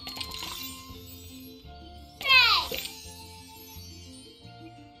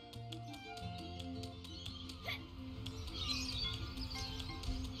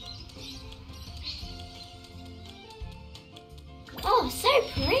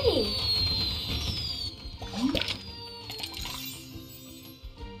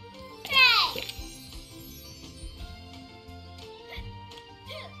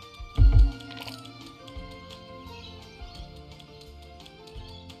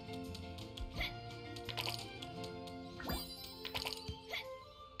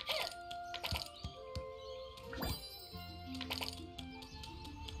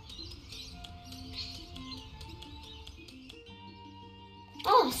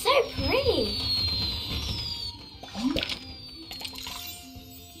 Oh, so pretty.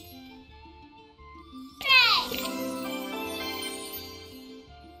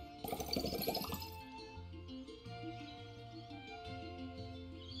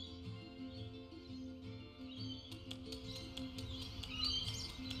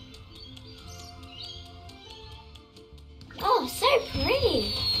 Oh, so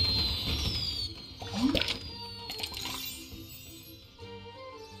pretty.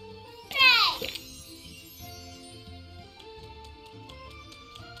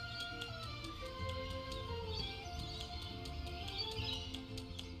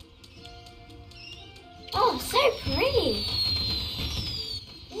 Oh, so pretty.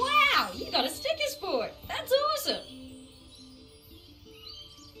 Wow, you got a sticker sport. That's awesome.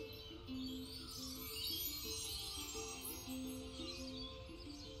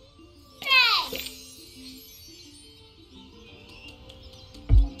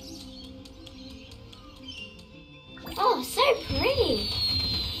 Oh, so pretty.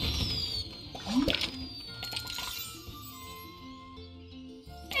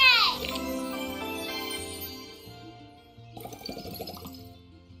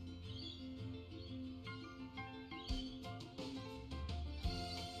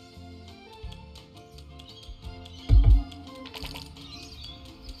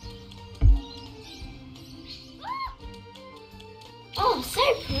 Oh, so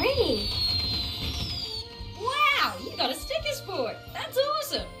pretty. Wow, you got a sticker sport. That's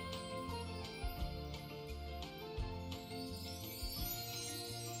awesome.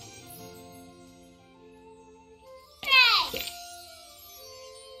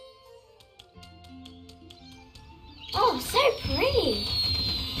 Oh, so pretty.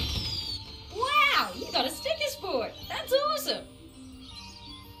 Wow, you got a sticker sport. That's awesome.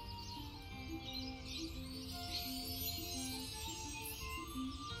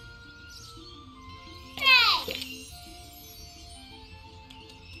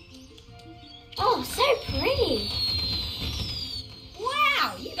 Oh, so pretty.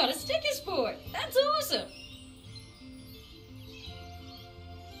 Wow, you got a sticker sport. That's awesome.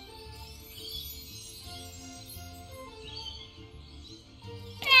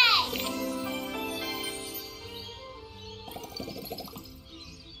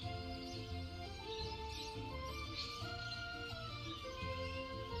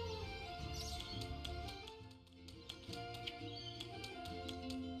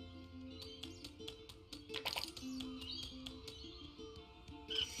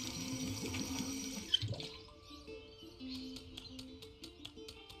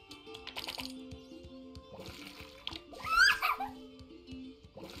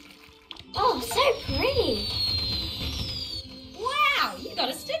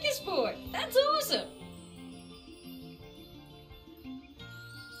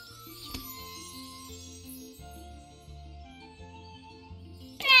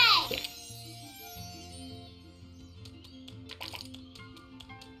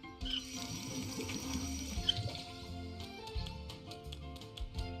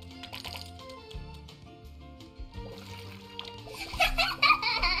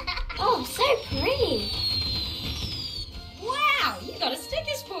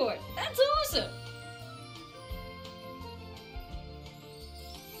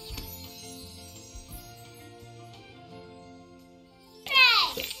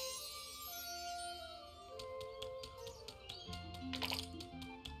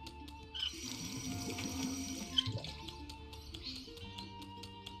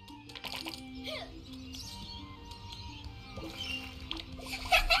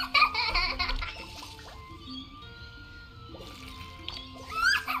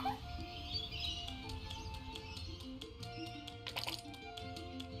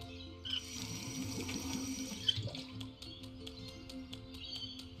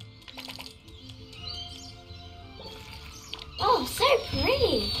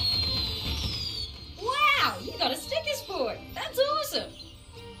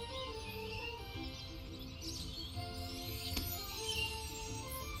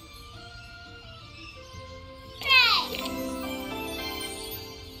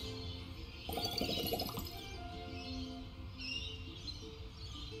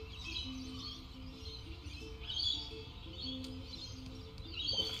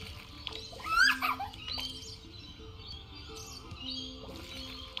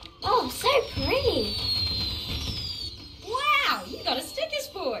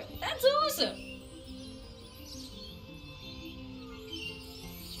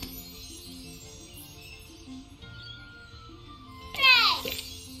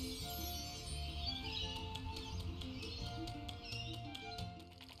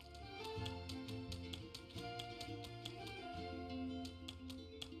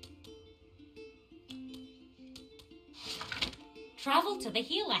 Travel to the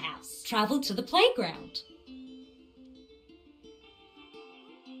healer house. Travel to the playground.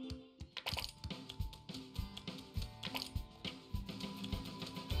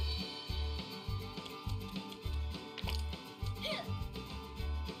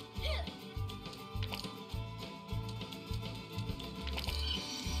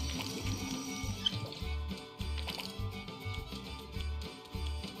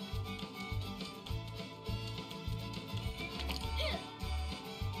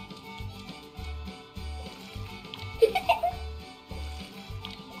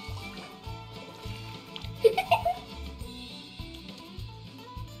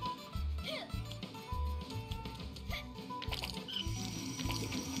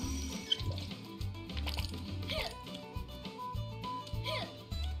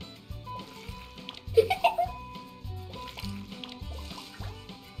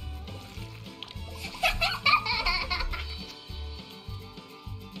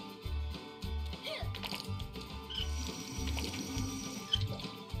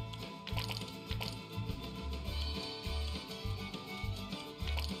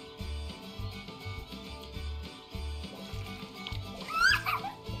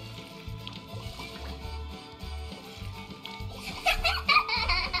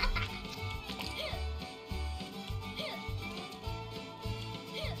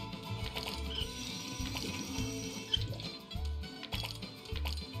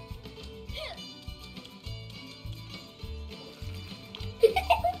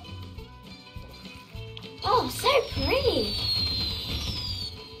 Oh, so pretty.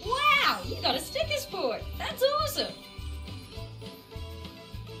 Wow, you got a sticker sport. That's awesome.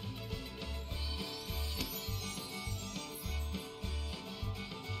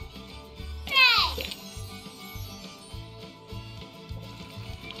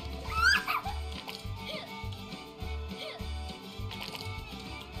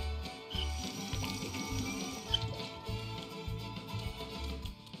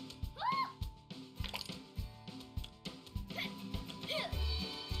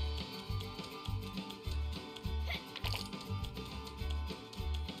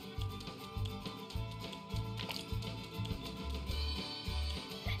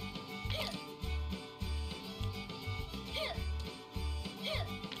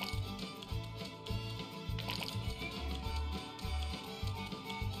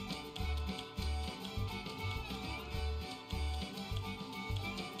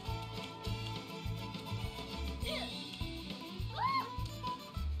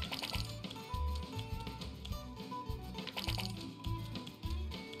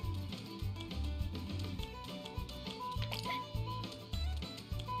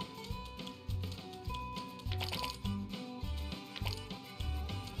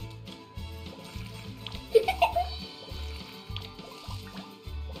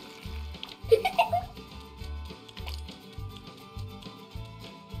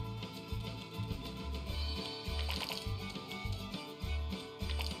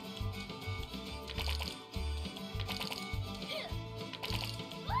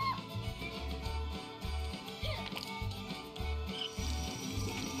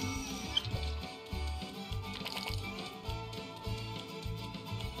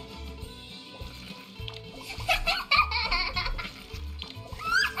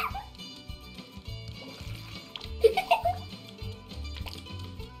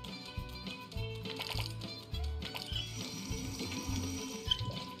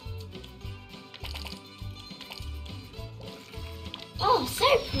 Oh, so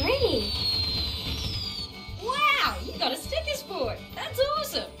pretty. Wow, you got a sticker sport. That's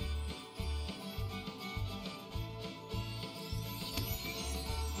awesome.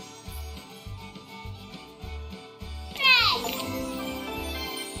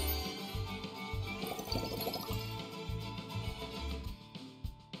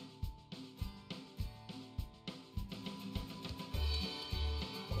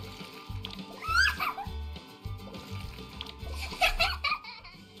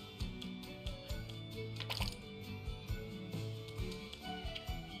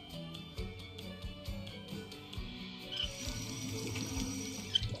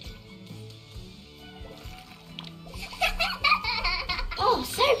 Oh,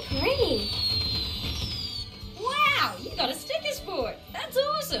 so pretty. Wow, you got a sticker sport. That's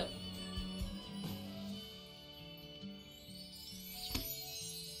awesome.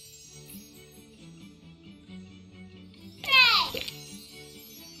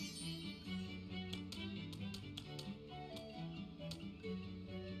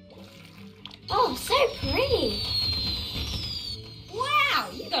 Oh, so pretty. Wow,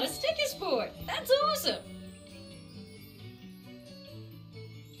 you got a sticker sport. That's awesome.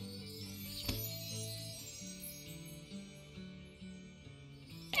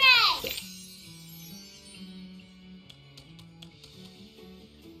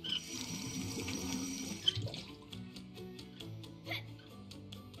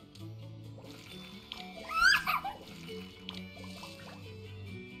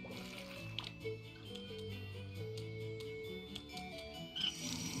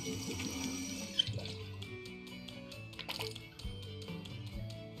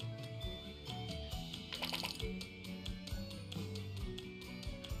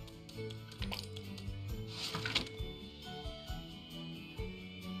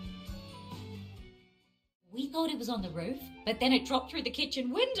 thought it was on the roof, but then it dropped through the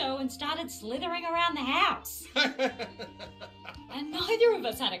kitchen window and started slithering around the house. And neither of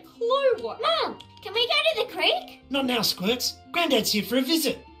us had a clue what... Mom, can we go to the creek? Not now, Squirts. Granddad's here for a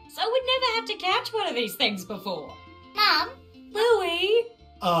visit. So we'd never had to catch one of these things before. Mum, Bluey!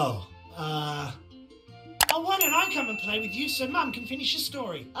 Oh, why don't I come and play with you so Mum can finish her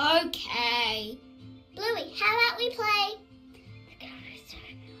story? okay. Bluey, how about we play?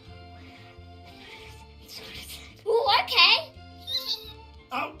 Ooh, okay.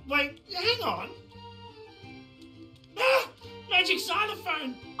 Oh, wait, hang on. Ah, magic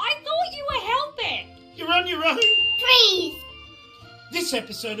xylophone. I thought you were helping! You're on your own. Freeze! This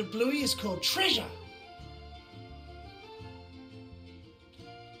episode of Bluey is called Treasure.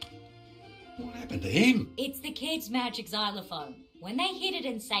 What happened to him? It's the kids' magic xylophone. When they hit it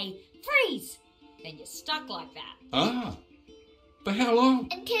and say, freeze, then you're stuck like that. Ah, for how long?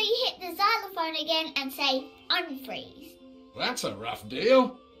 Until you hit the xylophone again and say unfreeze. That's a rough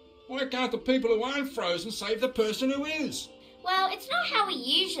deal. Why can't the people who aren't frozen save the person who is? Well, it's not how we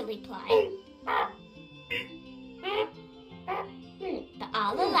usually play. But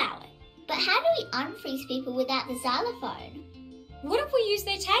I'll allow it. But how do we unfreeze people without the xylophone? What if we use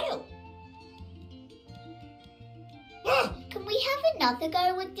their tail? Ah, Can we have another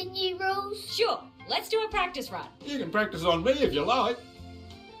go with the new rules? Sure, let's do a practice run. You can practice on me if you like.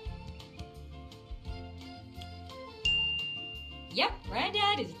 Yep,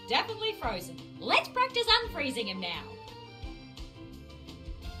 Grandad is definitely frozen. Let's practice unfreezing him now.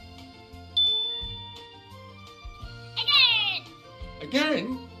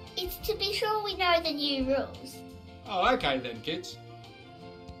 Again? It's to be sure we know the new rules. Oh, okay then, kids.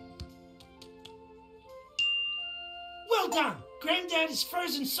 well done. Granddad is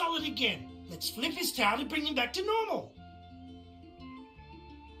frozen solid again. Let's flip his tail to bring him back to normal.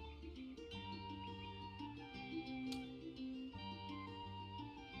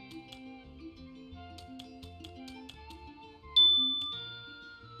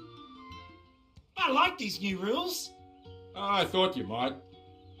 I like these new rules. Oh, I thought you might.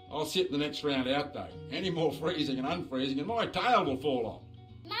 I'll sit the next round out though. Any more freezing and unfreezing and my tail will fall off.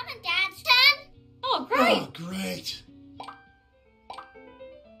 Mum and Dad's turn. Oh, great. Oh, great.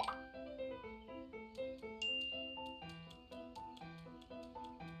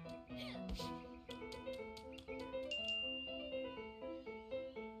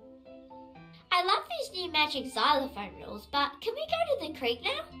 I love these new magic xylophone rules, but can we go to the creek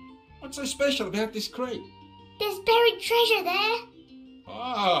now? What's so special about this creek? There's buried treasure there.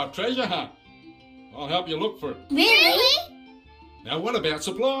 Ah, treasure hunt. I'll help you look for it. Really? Now what about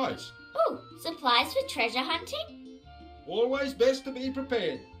supplies? Ooh, supplies for treasure hunting? Always best to be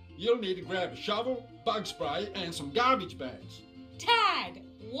prepared. You'll need to grab a shovel, bug spray and some garbage bags. Dad,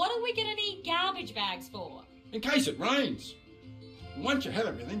 what are we going to need garbage bags for? In case it rains. And once you have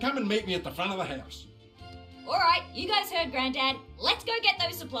everything, come and meet me at the front of the house. All right, you guys heard Granddad. Let's go get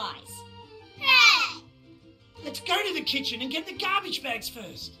those supplies. Hey! Let's go to the kitchen and get the garbage bags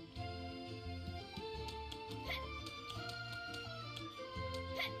first.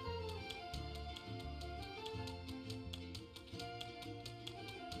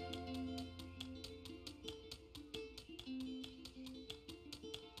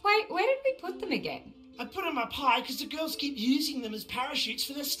 Wait, where did we put them again? I put them up high because the girls keep using them as parachutes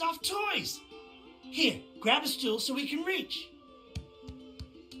for their stuffed toys. Here, grab a stool so we can reach.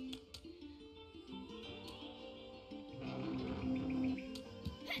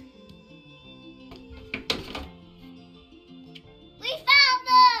 We found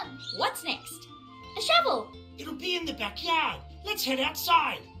them! What's next? A shovel! It'll be in the backyard. Let's head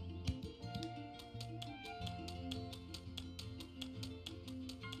outside.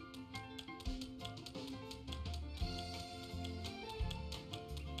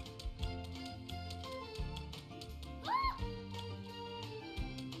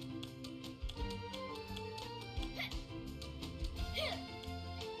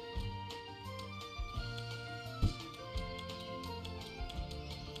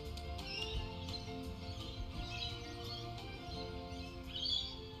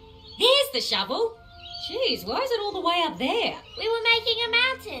 There's the shovel. Jeez, why is it all the way up there? We were making a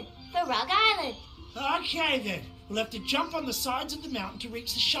mountain for Rug Island. Okay then, we'll have to jump on the sides of the mountain to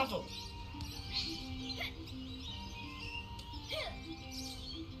reach the shovel.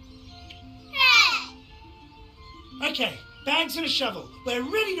 Hey! Okay, bags and a shovel. We're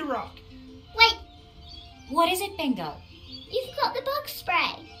ready to rock. Wait, What is it, Bingo? you've got the bug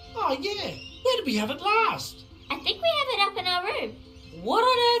spray. Oh yeah, where did we have it last? I think we have it up in our room. What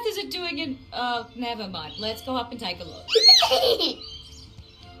on earth is it doing in... never mind. Let's go up and take a look.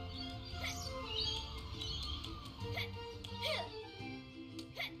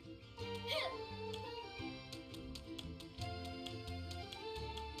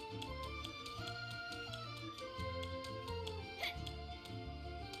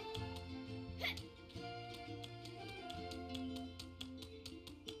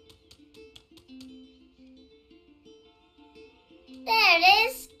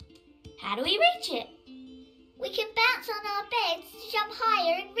 How do we reach it? We can bounce on our beds to jump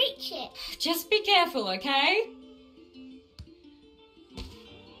higher and reach it. Just be careful, okay?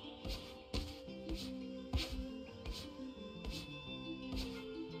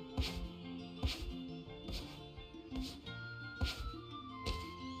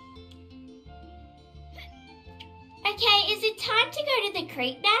 Okay, is it time to go to the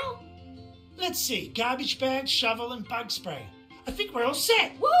creek now? Let's see, garbage bag, shovel and bug spray. I think we're all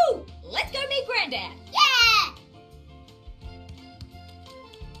set. Woo! Let's go meet Granddad. Yeah!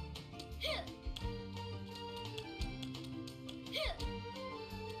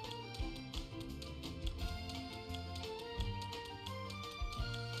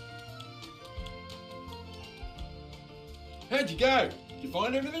 How'd you go? Did you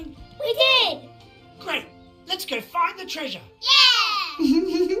find everything? We did! Great. Let's go find the treasure.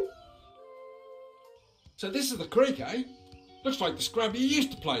 Yeah! So this is the creek, eh? Looks like the scrub you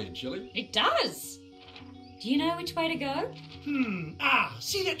used to play in, Chilly. It does. Do you know which way to go?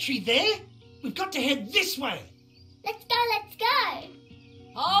 See that tree there? We've got to head this way. Let's go, let's go.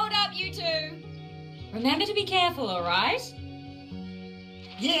 Hold up, you two. Remember to be careful, all right?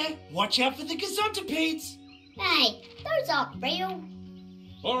 Yeah, watch out for the gazontopedes. Hey, those aren't real.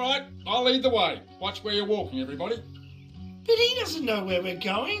 All right, I'll lead the way. Watch where you're walking, everybody. But he doesn't know where we're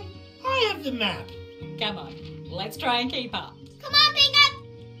going. I have the map. Come on, let's try and keep up. Come on, Big Up.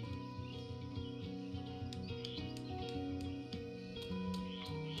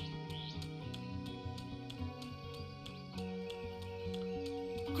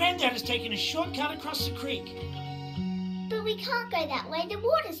 Grandad has taken a shortcut across the creek. But we can't go that way, the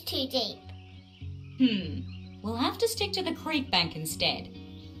water's too deep. We'll have to stick to the creek bank instead.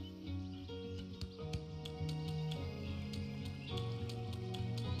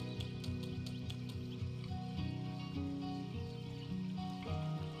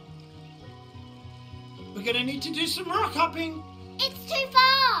 We're going to need to do some rock hopping. It's too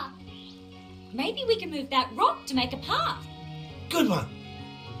far. Maybe we can move that rock to make a path. Good one.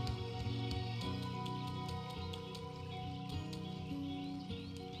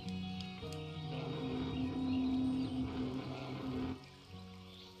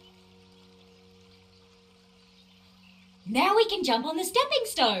 Now we can jump on the stepping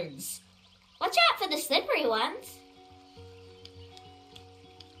stones. Watch out for the slippery ones.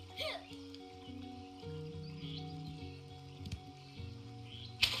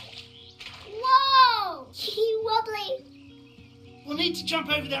 Whoa! Wobbly. We'll need to jump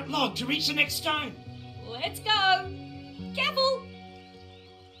over that log to reach the next stone. Let's go. Careful.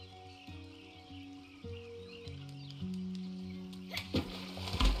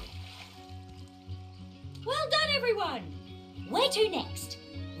 Well done, everyone. Where to next?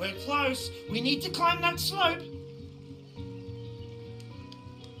 We're close. We need to climb that slope.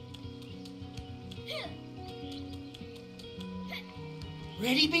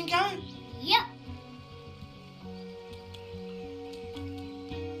 Ready, Bingo? Yep.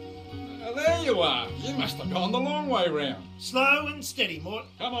 There you are. You must have gone the long way round. Slow and steady, Mort.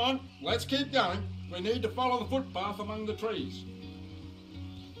 Come on, let's keep going. We need to follow the footpath among the trees.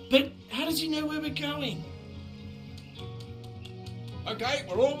 But how does he know where we're going? Okay,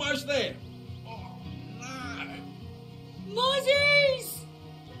 we're almost there. Oh, no. Mozzies!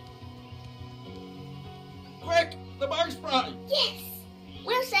 Quick, the bug spray. Yes.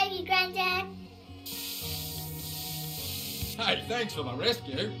 We'll save you, Grandad. Hey, thanks for the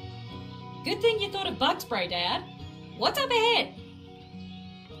rescue. Good thing you thought of bug spray, Dad. What's up ahead?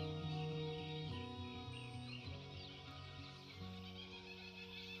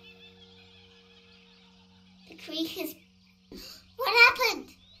 The creek is... What happened?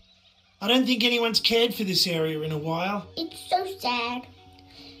 I don't think anyone's cared for this area in a while. It's so sad.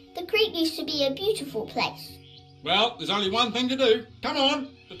 The creek used to be a beautiful place. Well, there's only one thing to do. Come on,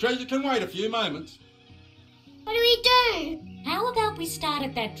 the treasure can wait a few moments. What do we do? How about we start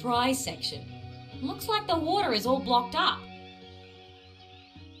at that dry section? Looks like the water is all blocked up.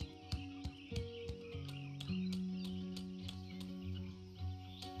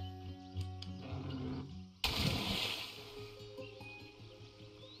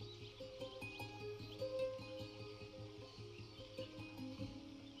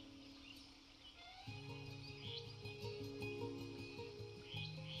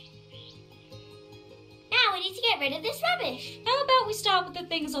 Now we need to get rid of this rubbish. How about we start with the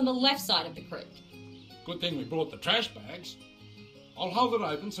things on the left side of the creek? Good thing we brought the trash bags. I'll hold it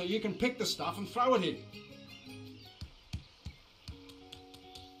open so you can pick the stuff and throw it in.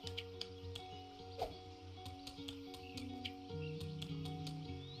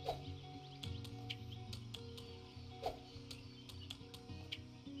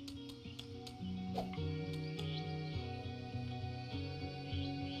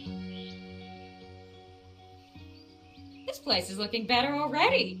 This place is looking better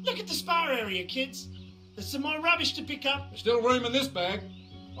already. Look at the spa area, kids. There's some more rubbish to pick up. There's still room in this bag.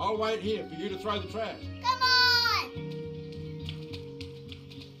 I'll wait here for you to throw the trash. Come on!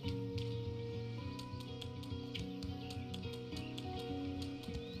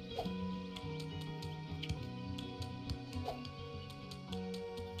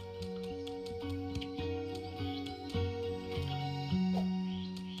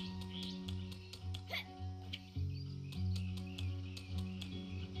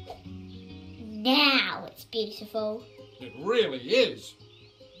 Now it's beautiful. It really is.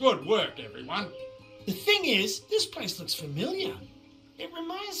 Good work, everyone. The thing is, this place looks familiar. It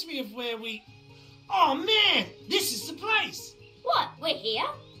reminds me of where we... Oh, man! This is the place! What, we're here?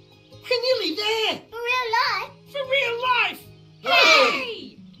 We're nearly there! For real life? For real life!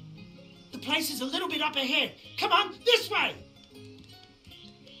 Hey! The place is a little bit up ahead. Come on, this way!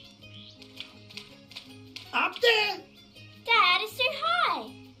 Up there! Dad, it's too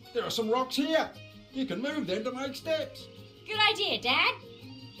high. There are some rocks here. You can move them to make steps. Good idea, Dad.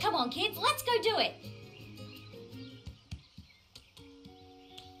 Come on, kids, let's go do it.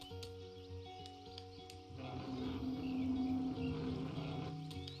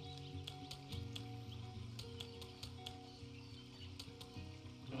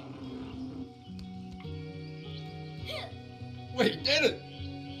 We did it.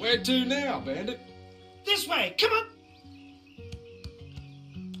 Where to now, Bandit? This way, come on!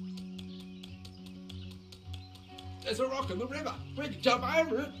 There's a rock in the river. We can jump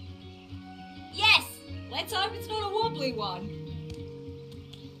over it. Yes! Let's hope it's not a wobbly one.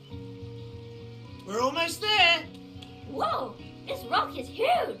 We're almost there! Whoa, this rock is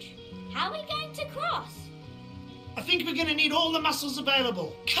huge. How are we going to cross? I think we're going to need all the muscles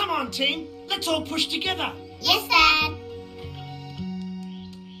available. Come on, team. Let's all push together. Yes, Dad.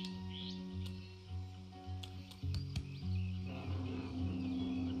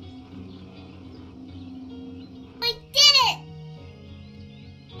 We did it!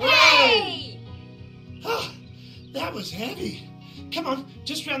 Hey! That was heavy. Come on,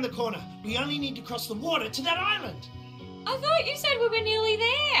 just round the corner. We only need to cross the water to that island. I thought you said we were nearly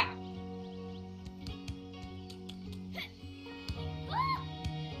there.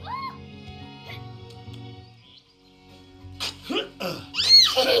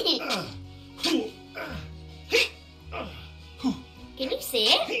 Can you see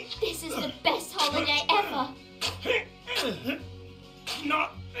it? This is the best holiday ever.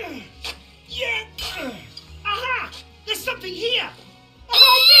 Not yet. Aha! There's something here.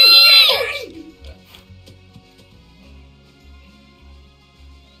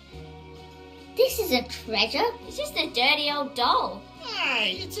 This is a treasure? It's just a dirty old doll.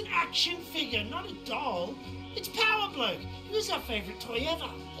 Hey, it's an action figure, not a doll. It's Power Bloke. He was our favourite toy ever.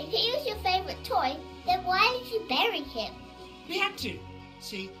 If he was your favourite toy, then why did you bury him? We had to.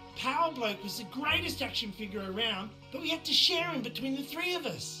 See, Power Bloke was the greatest action figure around, but we had to share him between the three of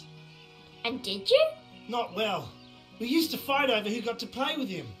us. And did you? Not well. We used to fight over who got to play with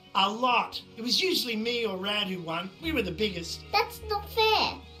him. A lot. It was usually me or Rad who won. We were the biggest. That's not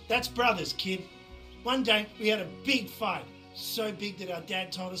fair. That's brothers, kid. One day, we had a big fight. So big that our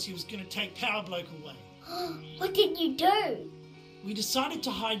dad told us he was going to take Power Bloke away. What did you do? We decided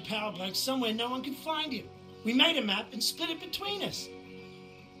to hide Power Bloke somewhere no one could find him. We made a map and split it between us.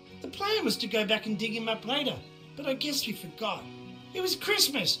 The plan was to go back and dig him up later, but I guess we forgot. It was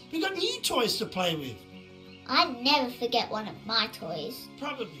Christmas. We got new toys to play with. I never forget one of my toys.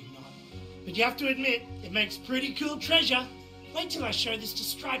 Probably not. But you have to admit, it makes pretty cool treasure. Wait till I show this to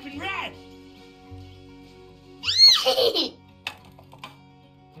Stripe and Rad.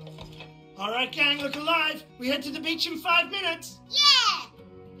 All right, gang, look alive. We head to the beach in 5 minutes. Yeah!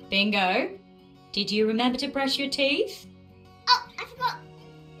 Bingo. Did you remember to brush your teeth? Oh, I forgot.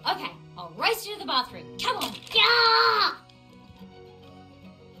 Okay, I'll race you to the bathroom. Come on. Yeah!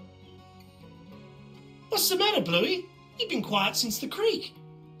 What's the matter, Bluey? You've been quiet since the creek.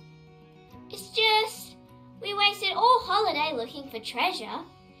 It's just, we wasted all holiday looking for treasure,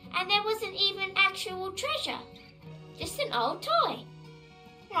 and there wasn't even actual treasure. Just an old toy.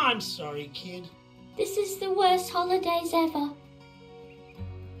 I'm sorry, kid. This is the worst holidays ever.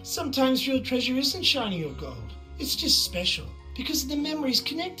 Sometimes real treasure isn't shiny or gold. It's just special because of the memories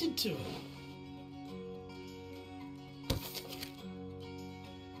connected to it.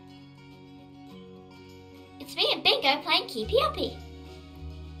 It's me and Bingo playing Keepy Uppy.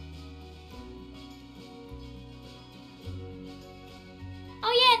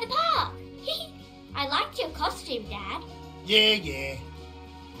 Oh yeah, the park. I liked your costume, Dad. Yeah.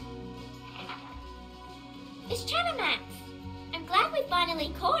 It's Chattermax. I'm glad we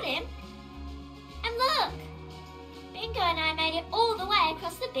finally caught him. And look, Bingo Gecko and I made it all the way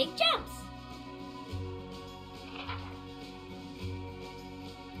across the big jumps.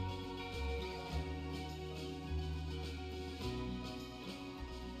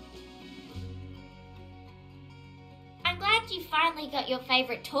 I'm glad you finally got your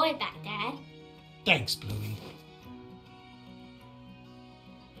favourite toy back, Dad. Thanks, Bluey.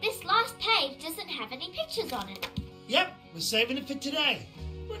 This last page doesn't have any pictures on it. Yep, we're saving it for today.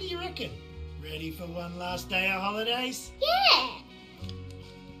 What do you reckon? Ready for one last day of holidays? Yeah!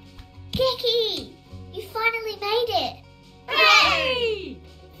 Gecky, you finally made it. Hooray!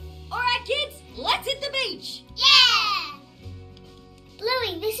 Alright kids, let's hit the beach! Yeah!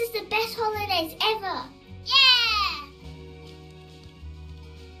 Bluey, this is the best holidays ever. Yeah!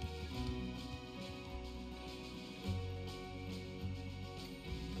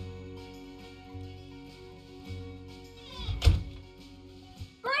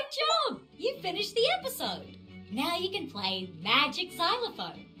 Great job! You finished the episode. Now you can play Magic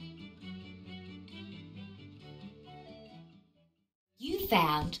Xylophone. You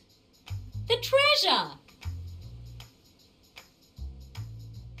found the treasure!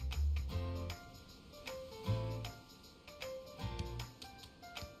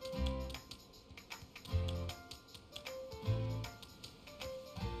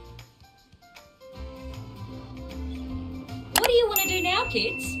 What do you want to do now,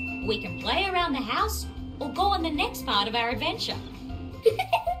 kids? We can play around the house or go on the next part of our adventure.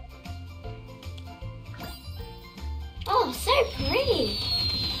 Oh, so pretty.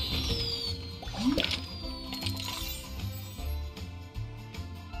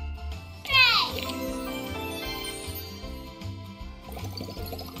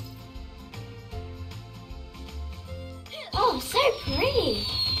 Oh, so pretty.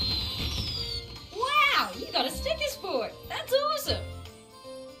 Wow, you got a sticker sport. That's awesome.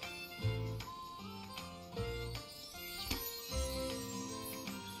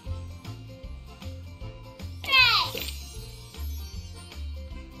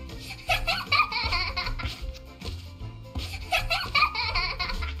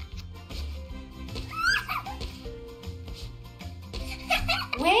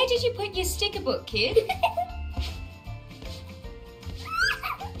 Where did you put your sticker book, kid?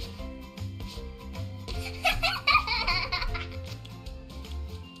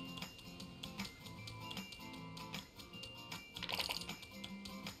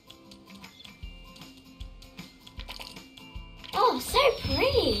 Oh, so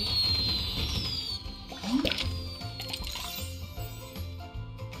pretty.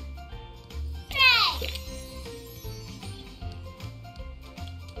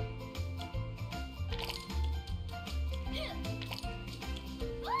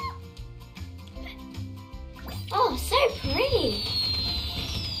 Oh, so pretty.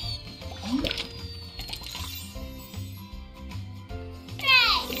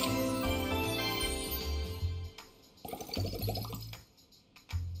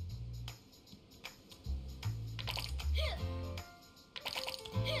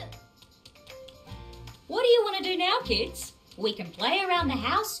 What do you want to do now, kids? We can play around the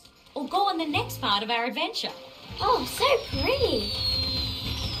house or go on the next part of our adventure. Oh, so pretty.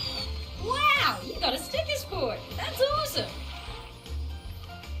 Wow, you got a sticker sport. That's awesome.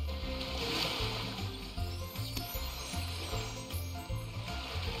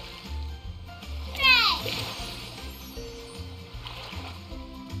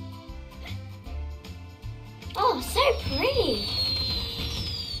 Oh, so pretty.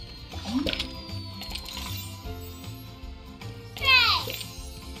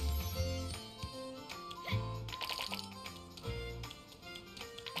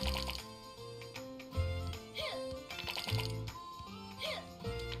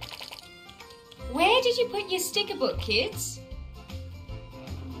 Where did you put your sticker book, kids?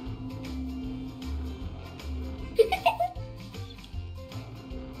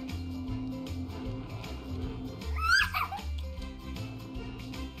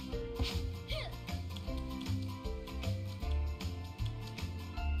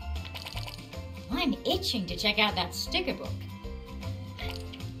 I'm itching to check out that sticker book.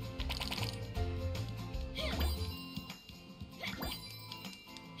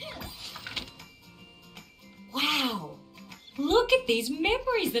 Wow! Look at these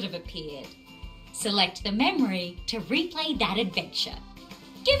memories that have appeared. Select the memory to replay that adventure.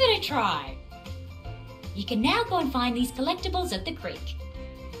 Give it a try. You can now go and find these collectibles at the creek.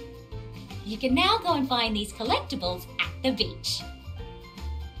 You can now go and find these collectibles at the beach.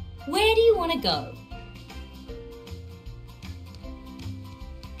 Where do you want to go?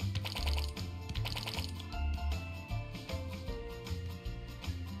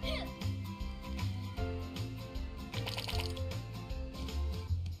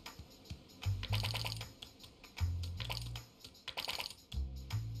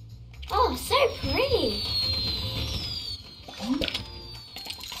 Oh, so pretty.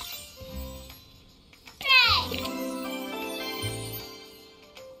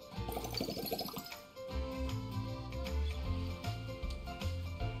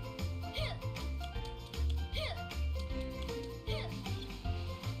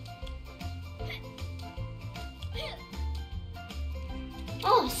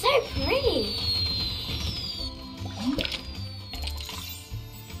 Oh, so pretty.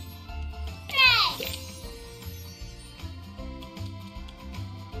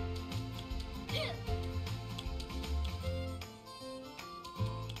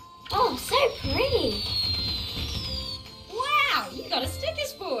 Oh, so pretty. Wow, you got a sticker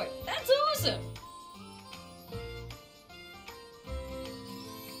sport. That's awesome.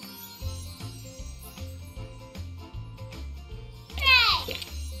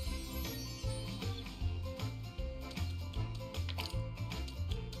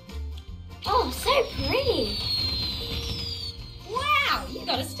 Oh, so pretty. Wow, you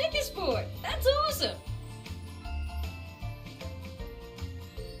got a sticker sport. That's awesome.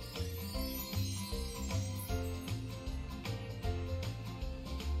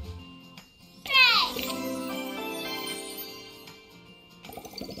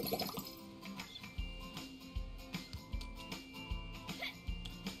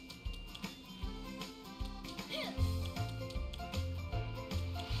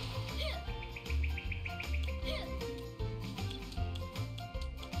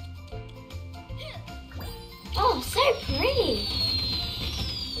 Oh, so pretty.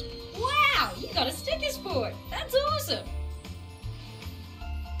 Wow, you got a sticker sport. That's awesome.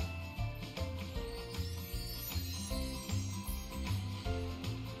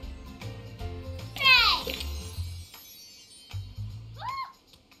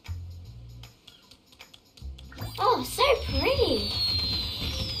 Oh, so pretty.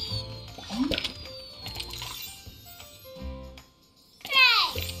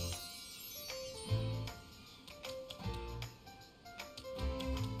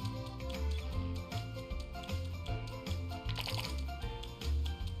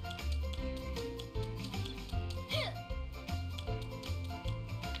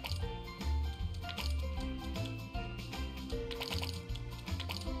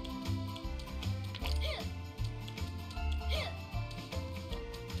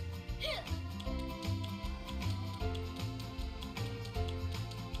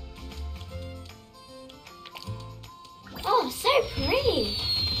 Oh, so pretty.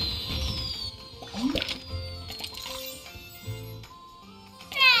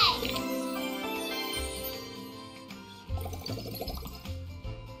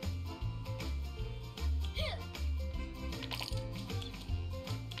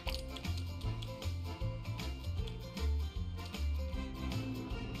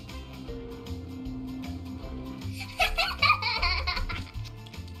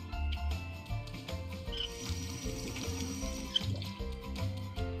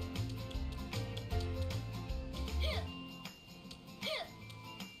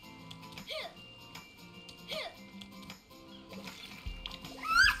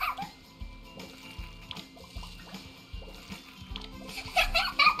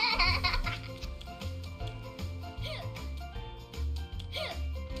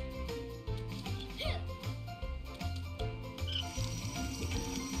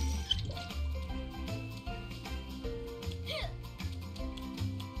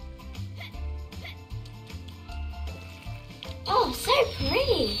 Oh, so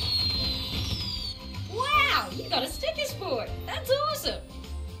pretty. Wow, you got a sticker sport. That's awesome.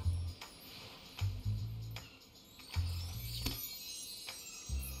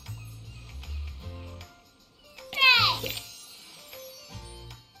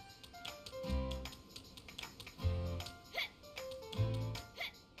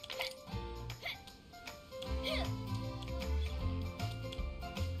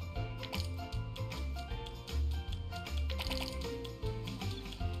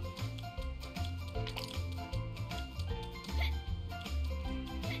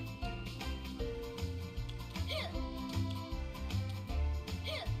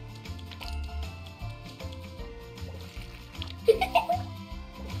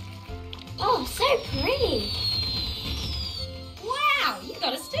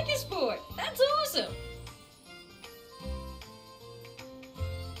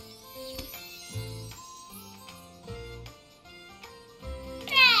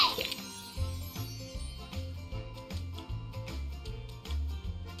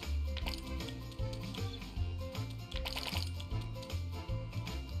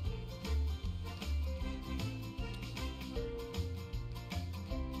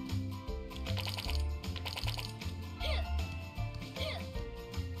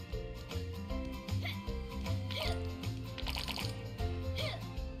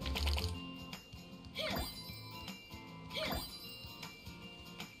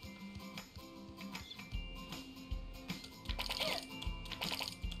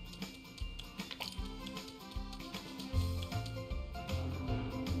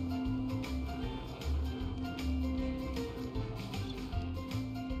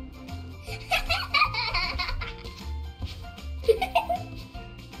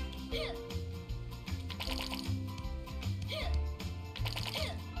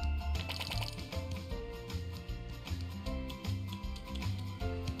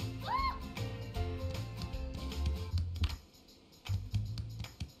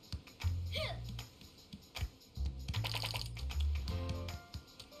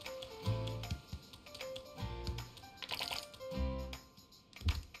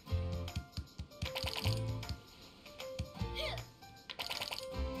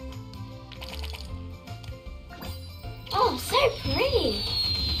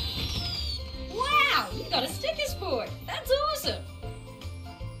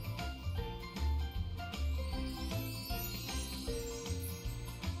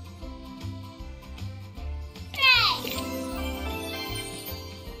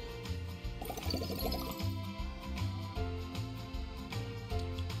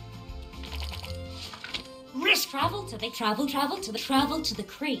 travel to the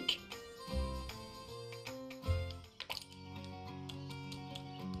creek.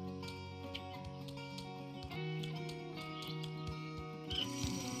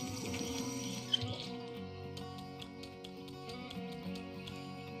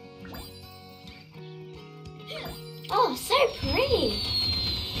 Oh, so pretty.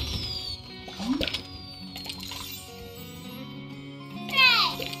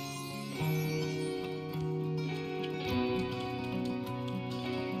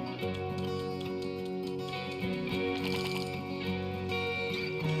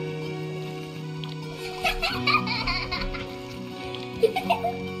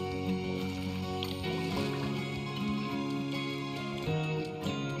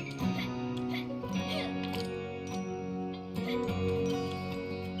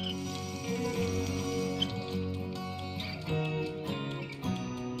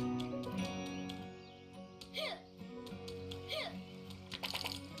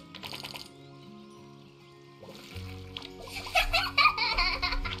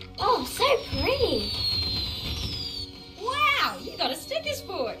 Oh, so pretty. Wow, you got a sticker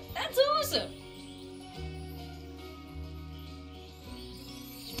sport. That's awesome.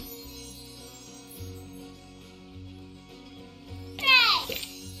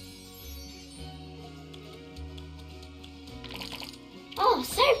 Oh,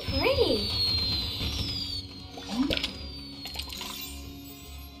 so pretty.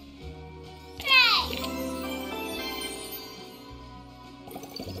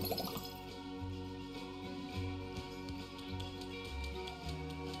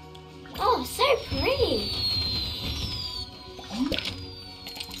 Oh, so pretty.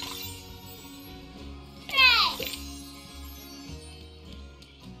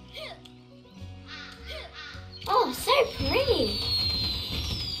 Oh, so pretty.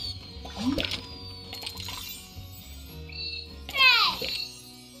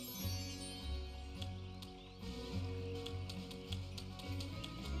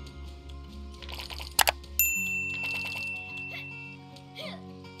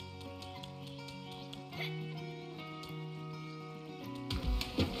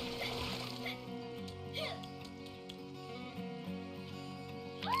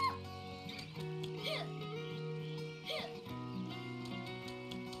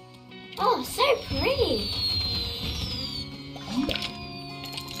 Oh, so pretty.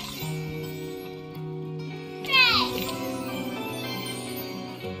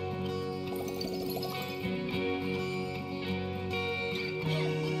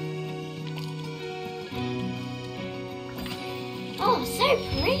 Oh, so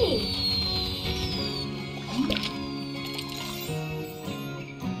pretty.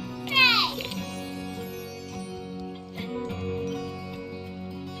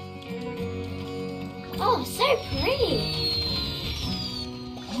 Oh, so pretty.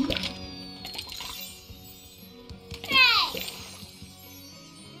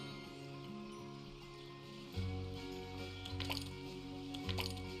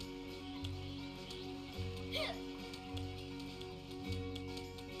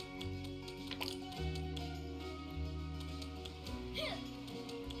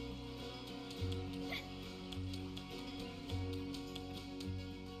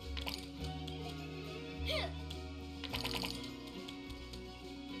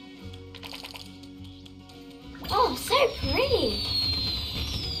 Oh, so pretty.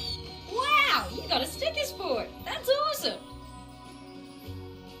 Wow, you got a sticker sport. That's awesome.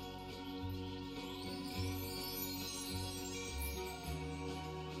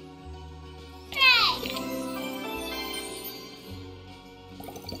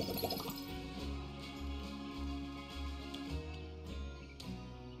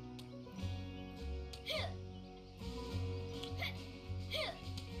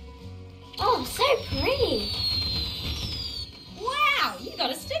 Oh, so pretty. Wow, you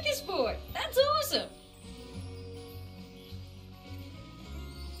got a sticker sport. That's awesome.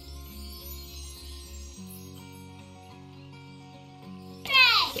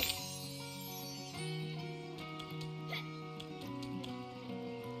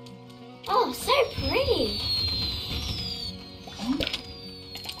 Oh, so pretty.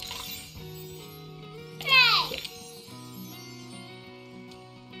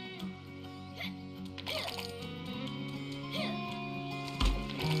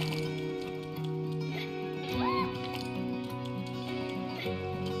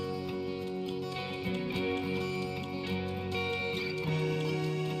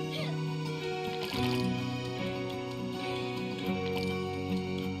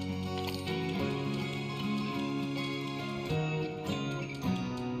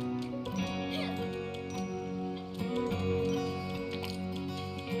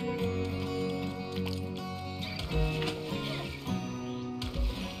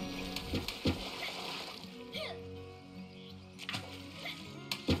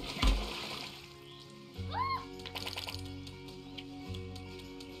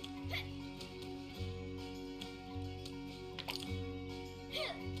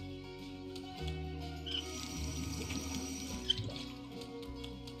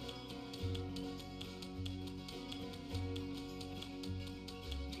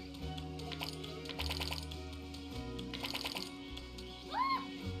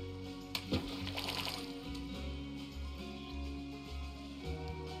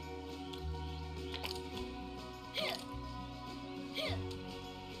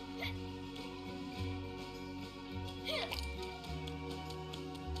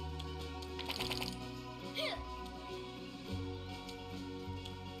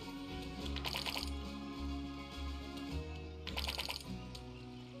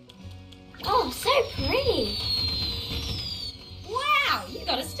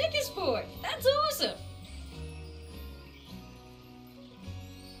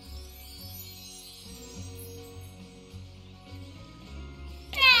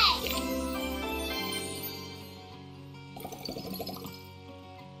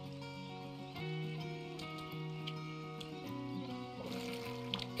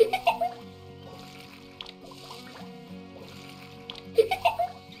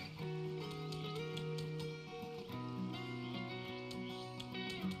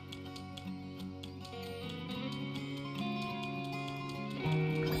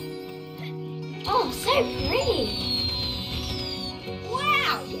 Oh, so pretty.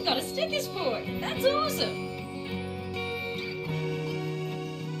 Wow, you got a sticker sport. That's awesome.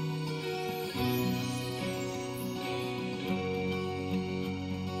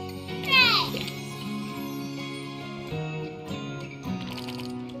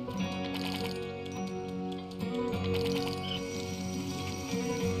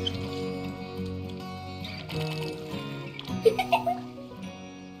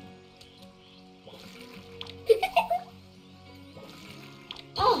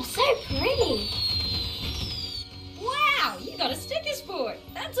 Oh, so pretty. Wow, you got a sticker sport.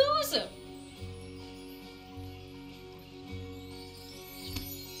 That's awesome.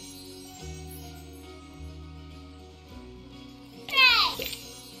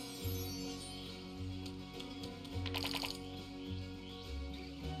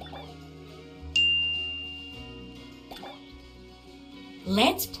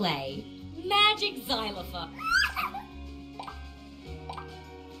 Let's play Magic Xylophone.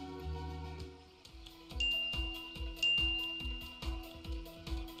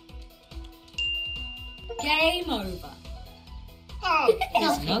 Game over. Oh,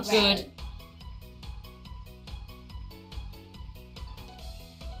 That's not good.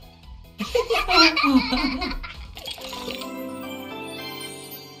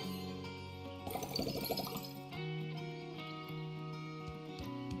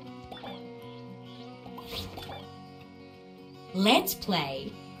 Let's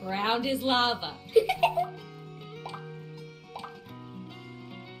play Ground is Lava.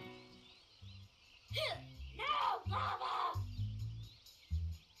 No, lava.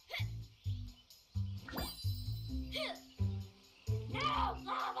 No,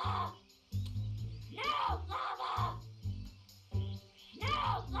 lava. No, lava. No,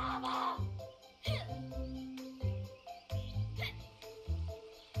 lava.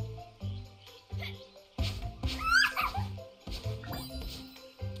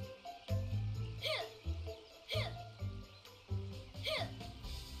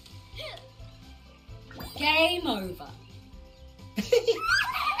 Game over.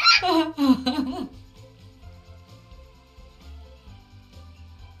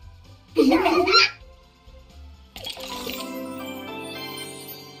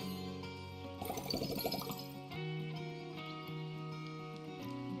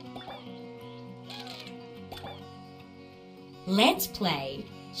 Let's play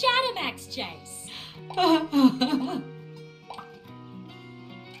Chattermax Chase.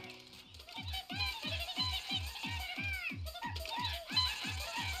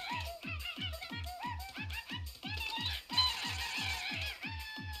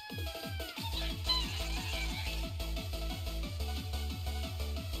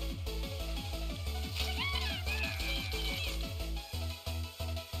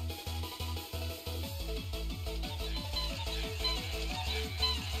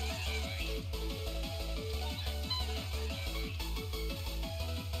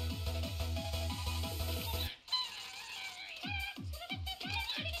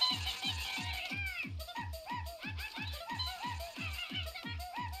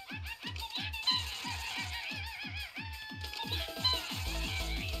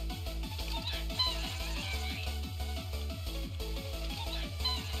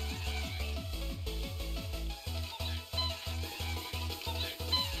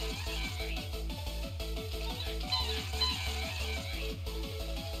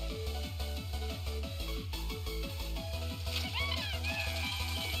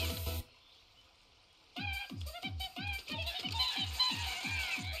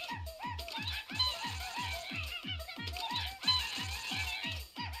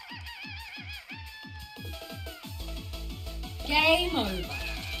 Game over.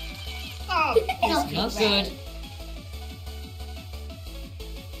 oh, That's not good.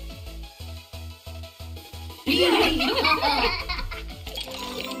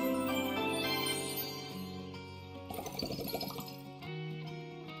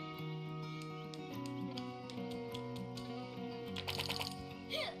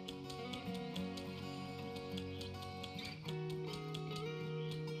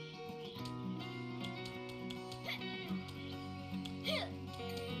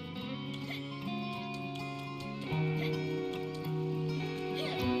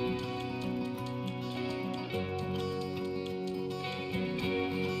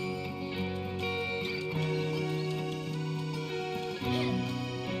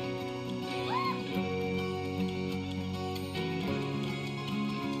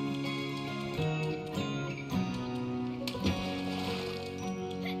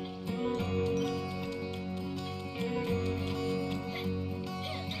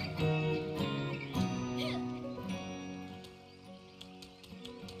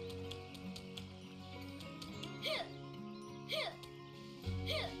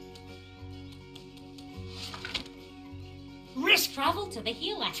 Travel to the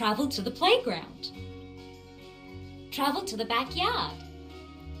healer. Travel to the playground. Travel to the backyard.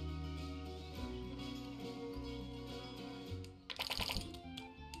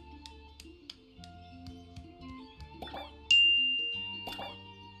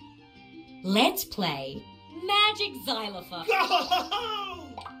 Let's play Magic Xylophone. Go!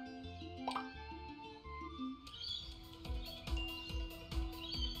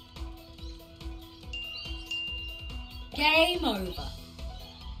 Game over.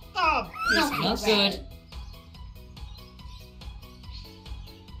 Oh, Not good.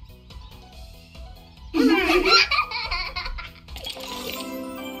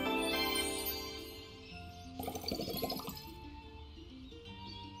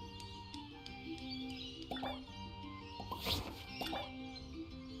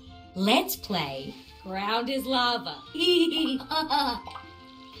 Let's play Ground is Lava.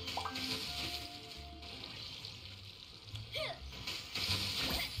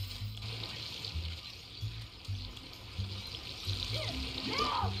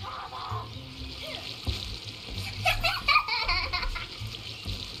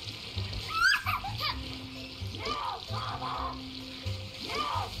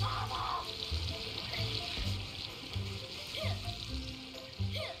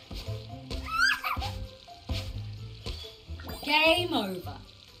 Game over.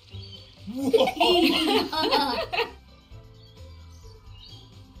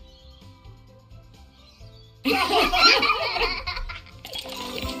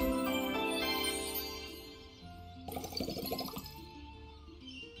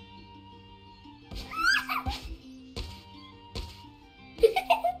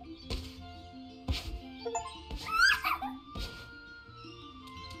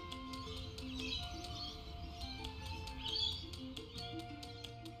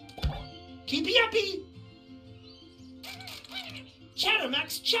 Keepy Uppy!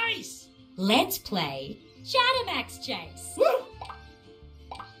 Chattermax Chase! Let's play Chattermax Chase. Woo!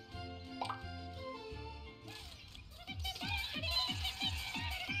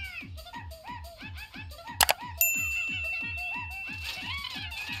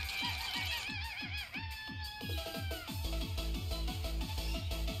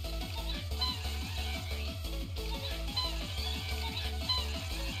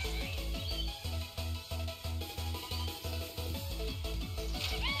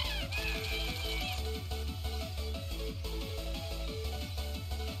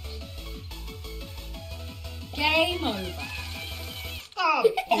 Game over. Oh,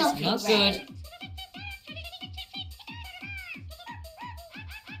 Not good.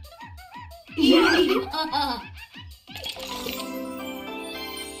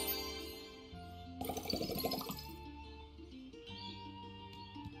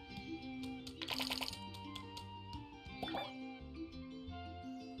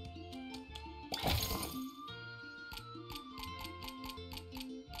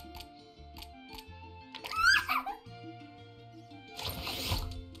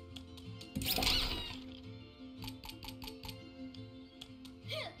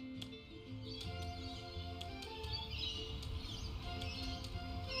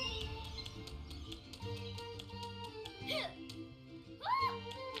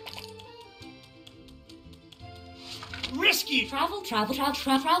 Rescue! Travel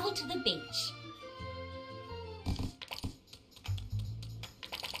to the beach.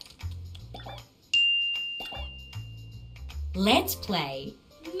 Let's play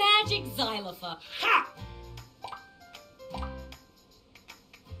Magic Xylophone. Ha!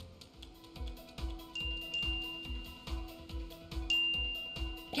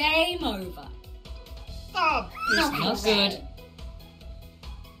 Game over. Oh, Not good.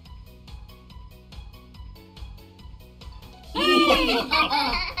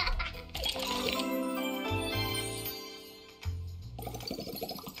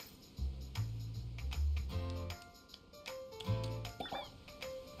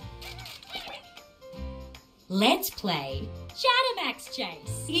 Let's play Chattermax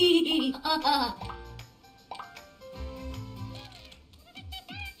Chase.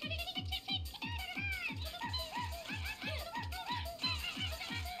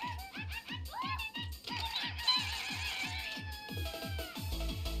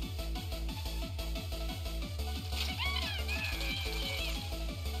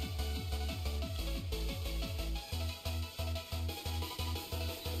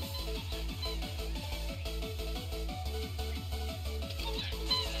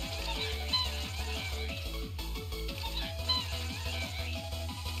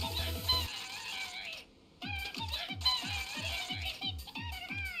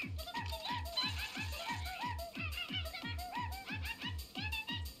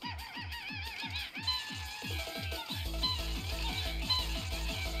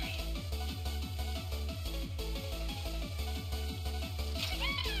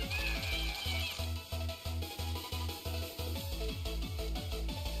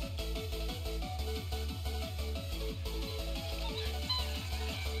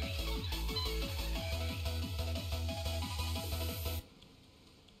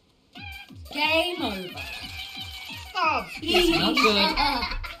 Game over. Oh, Not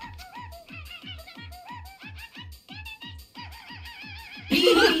good.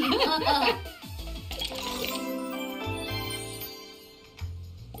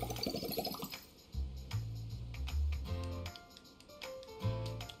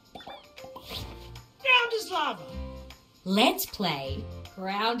 ground is lava. Let's play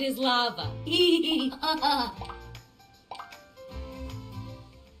Ground is Lava.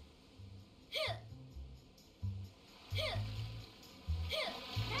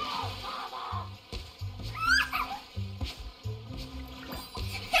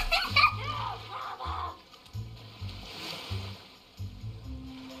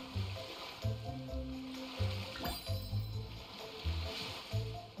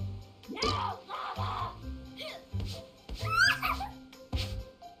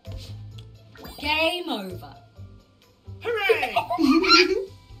 Game over. Hooray!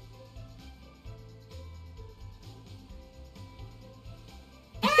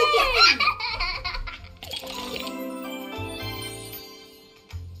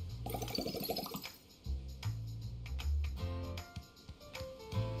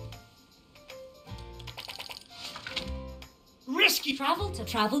 Risky.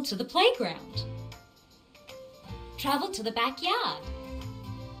 Travel to the playground. Travel to the backyard.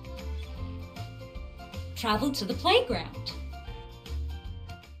 Travel to the playground.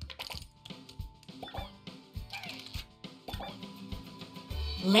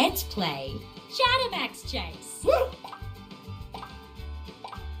 Let's play Chattermax Chase. Woo!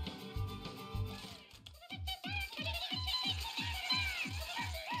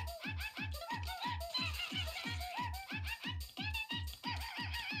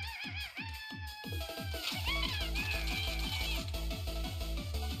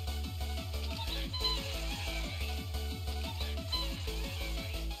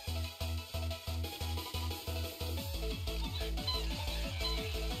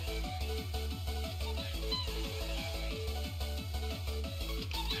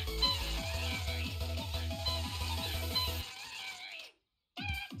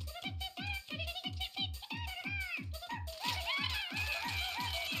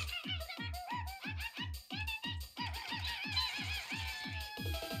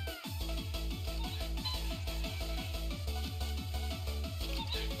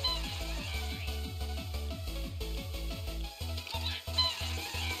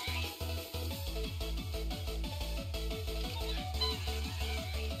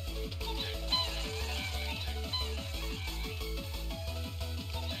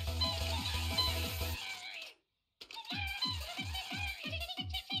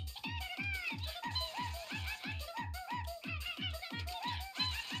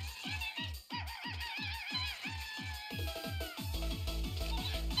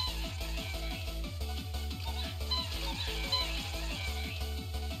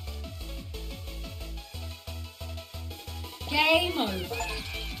 Game over.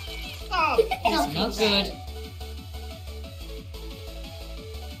 Oh, Not good.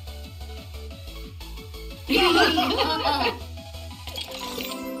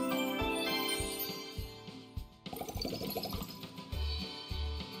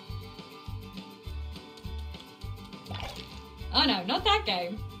 Oh no, not that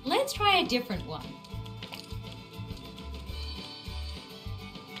game. Let's try a different one.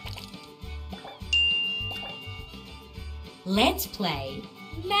 Let's play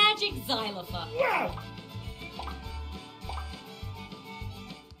Magic Xylophone. wow.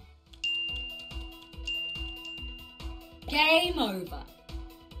 Game over.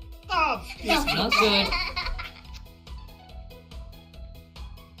 Oh, Not good.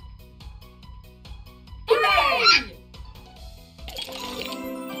 Hooray!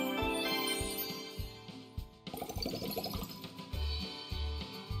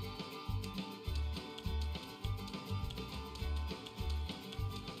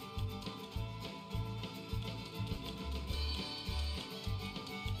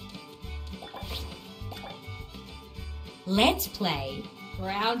 Let's play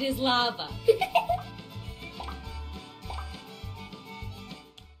Ground is Lava.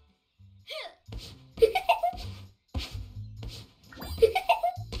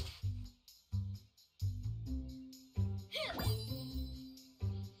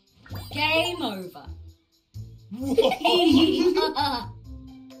 Game over.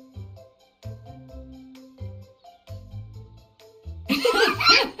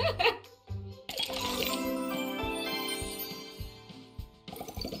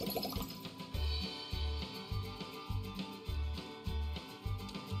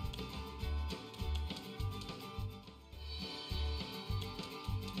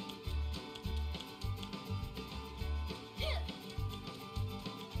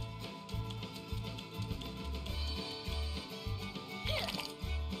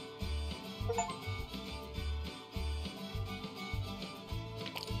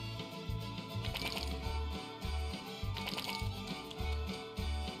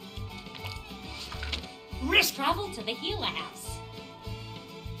 Rescue! Travel to the healer house.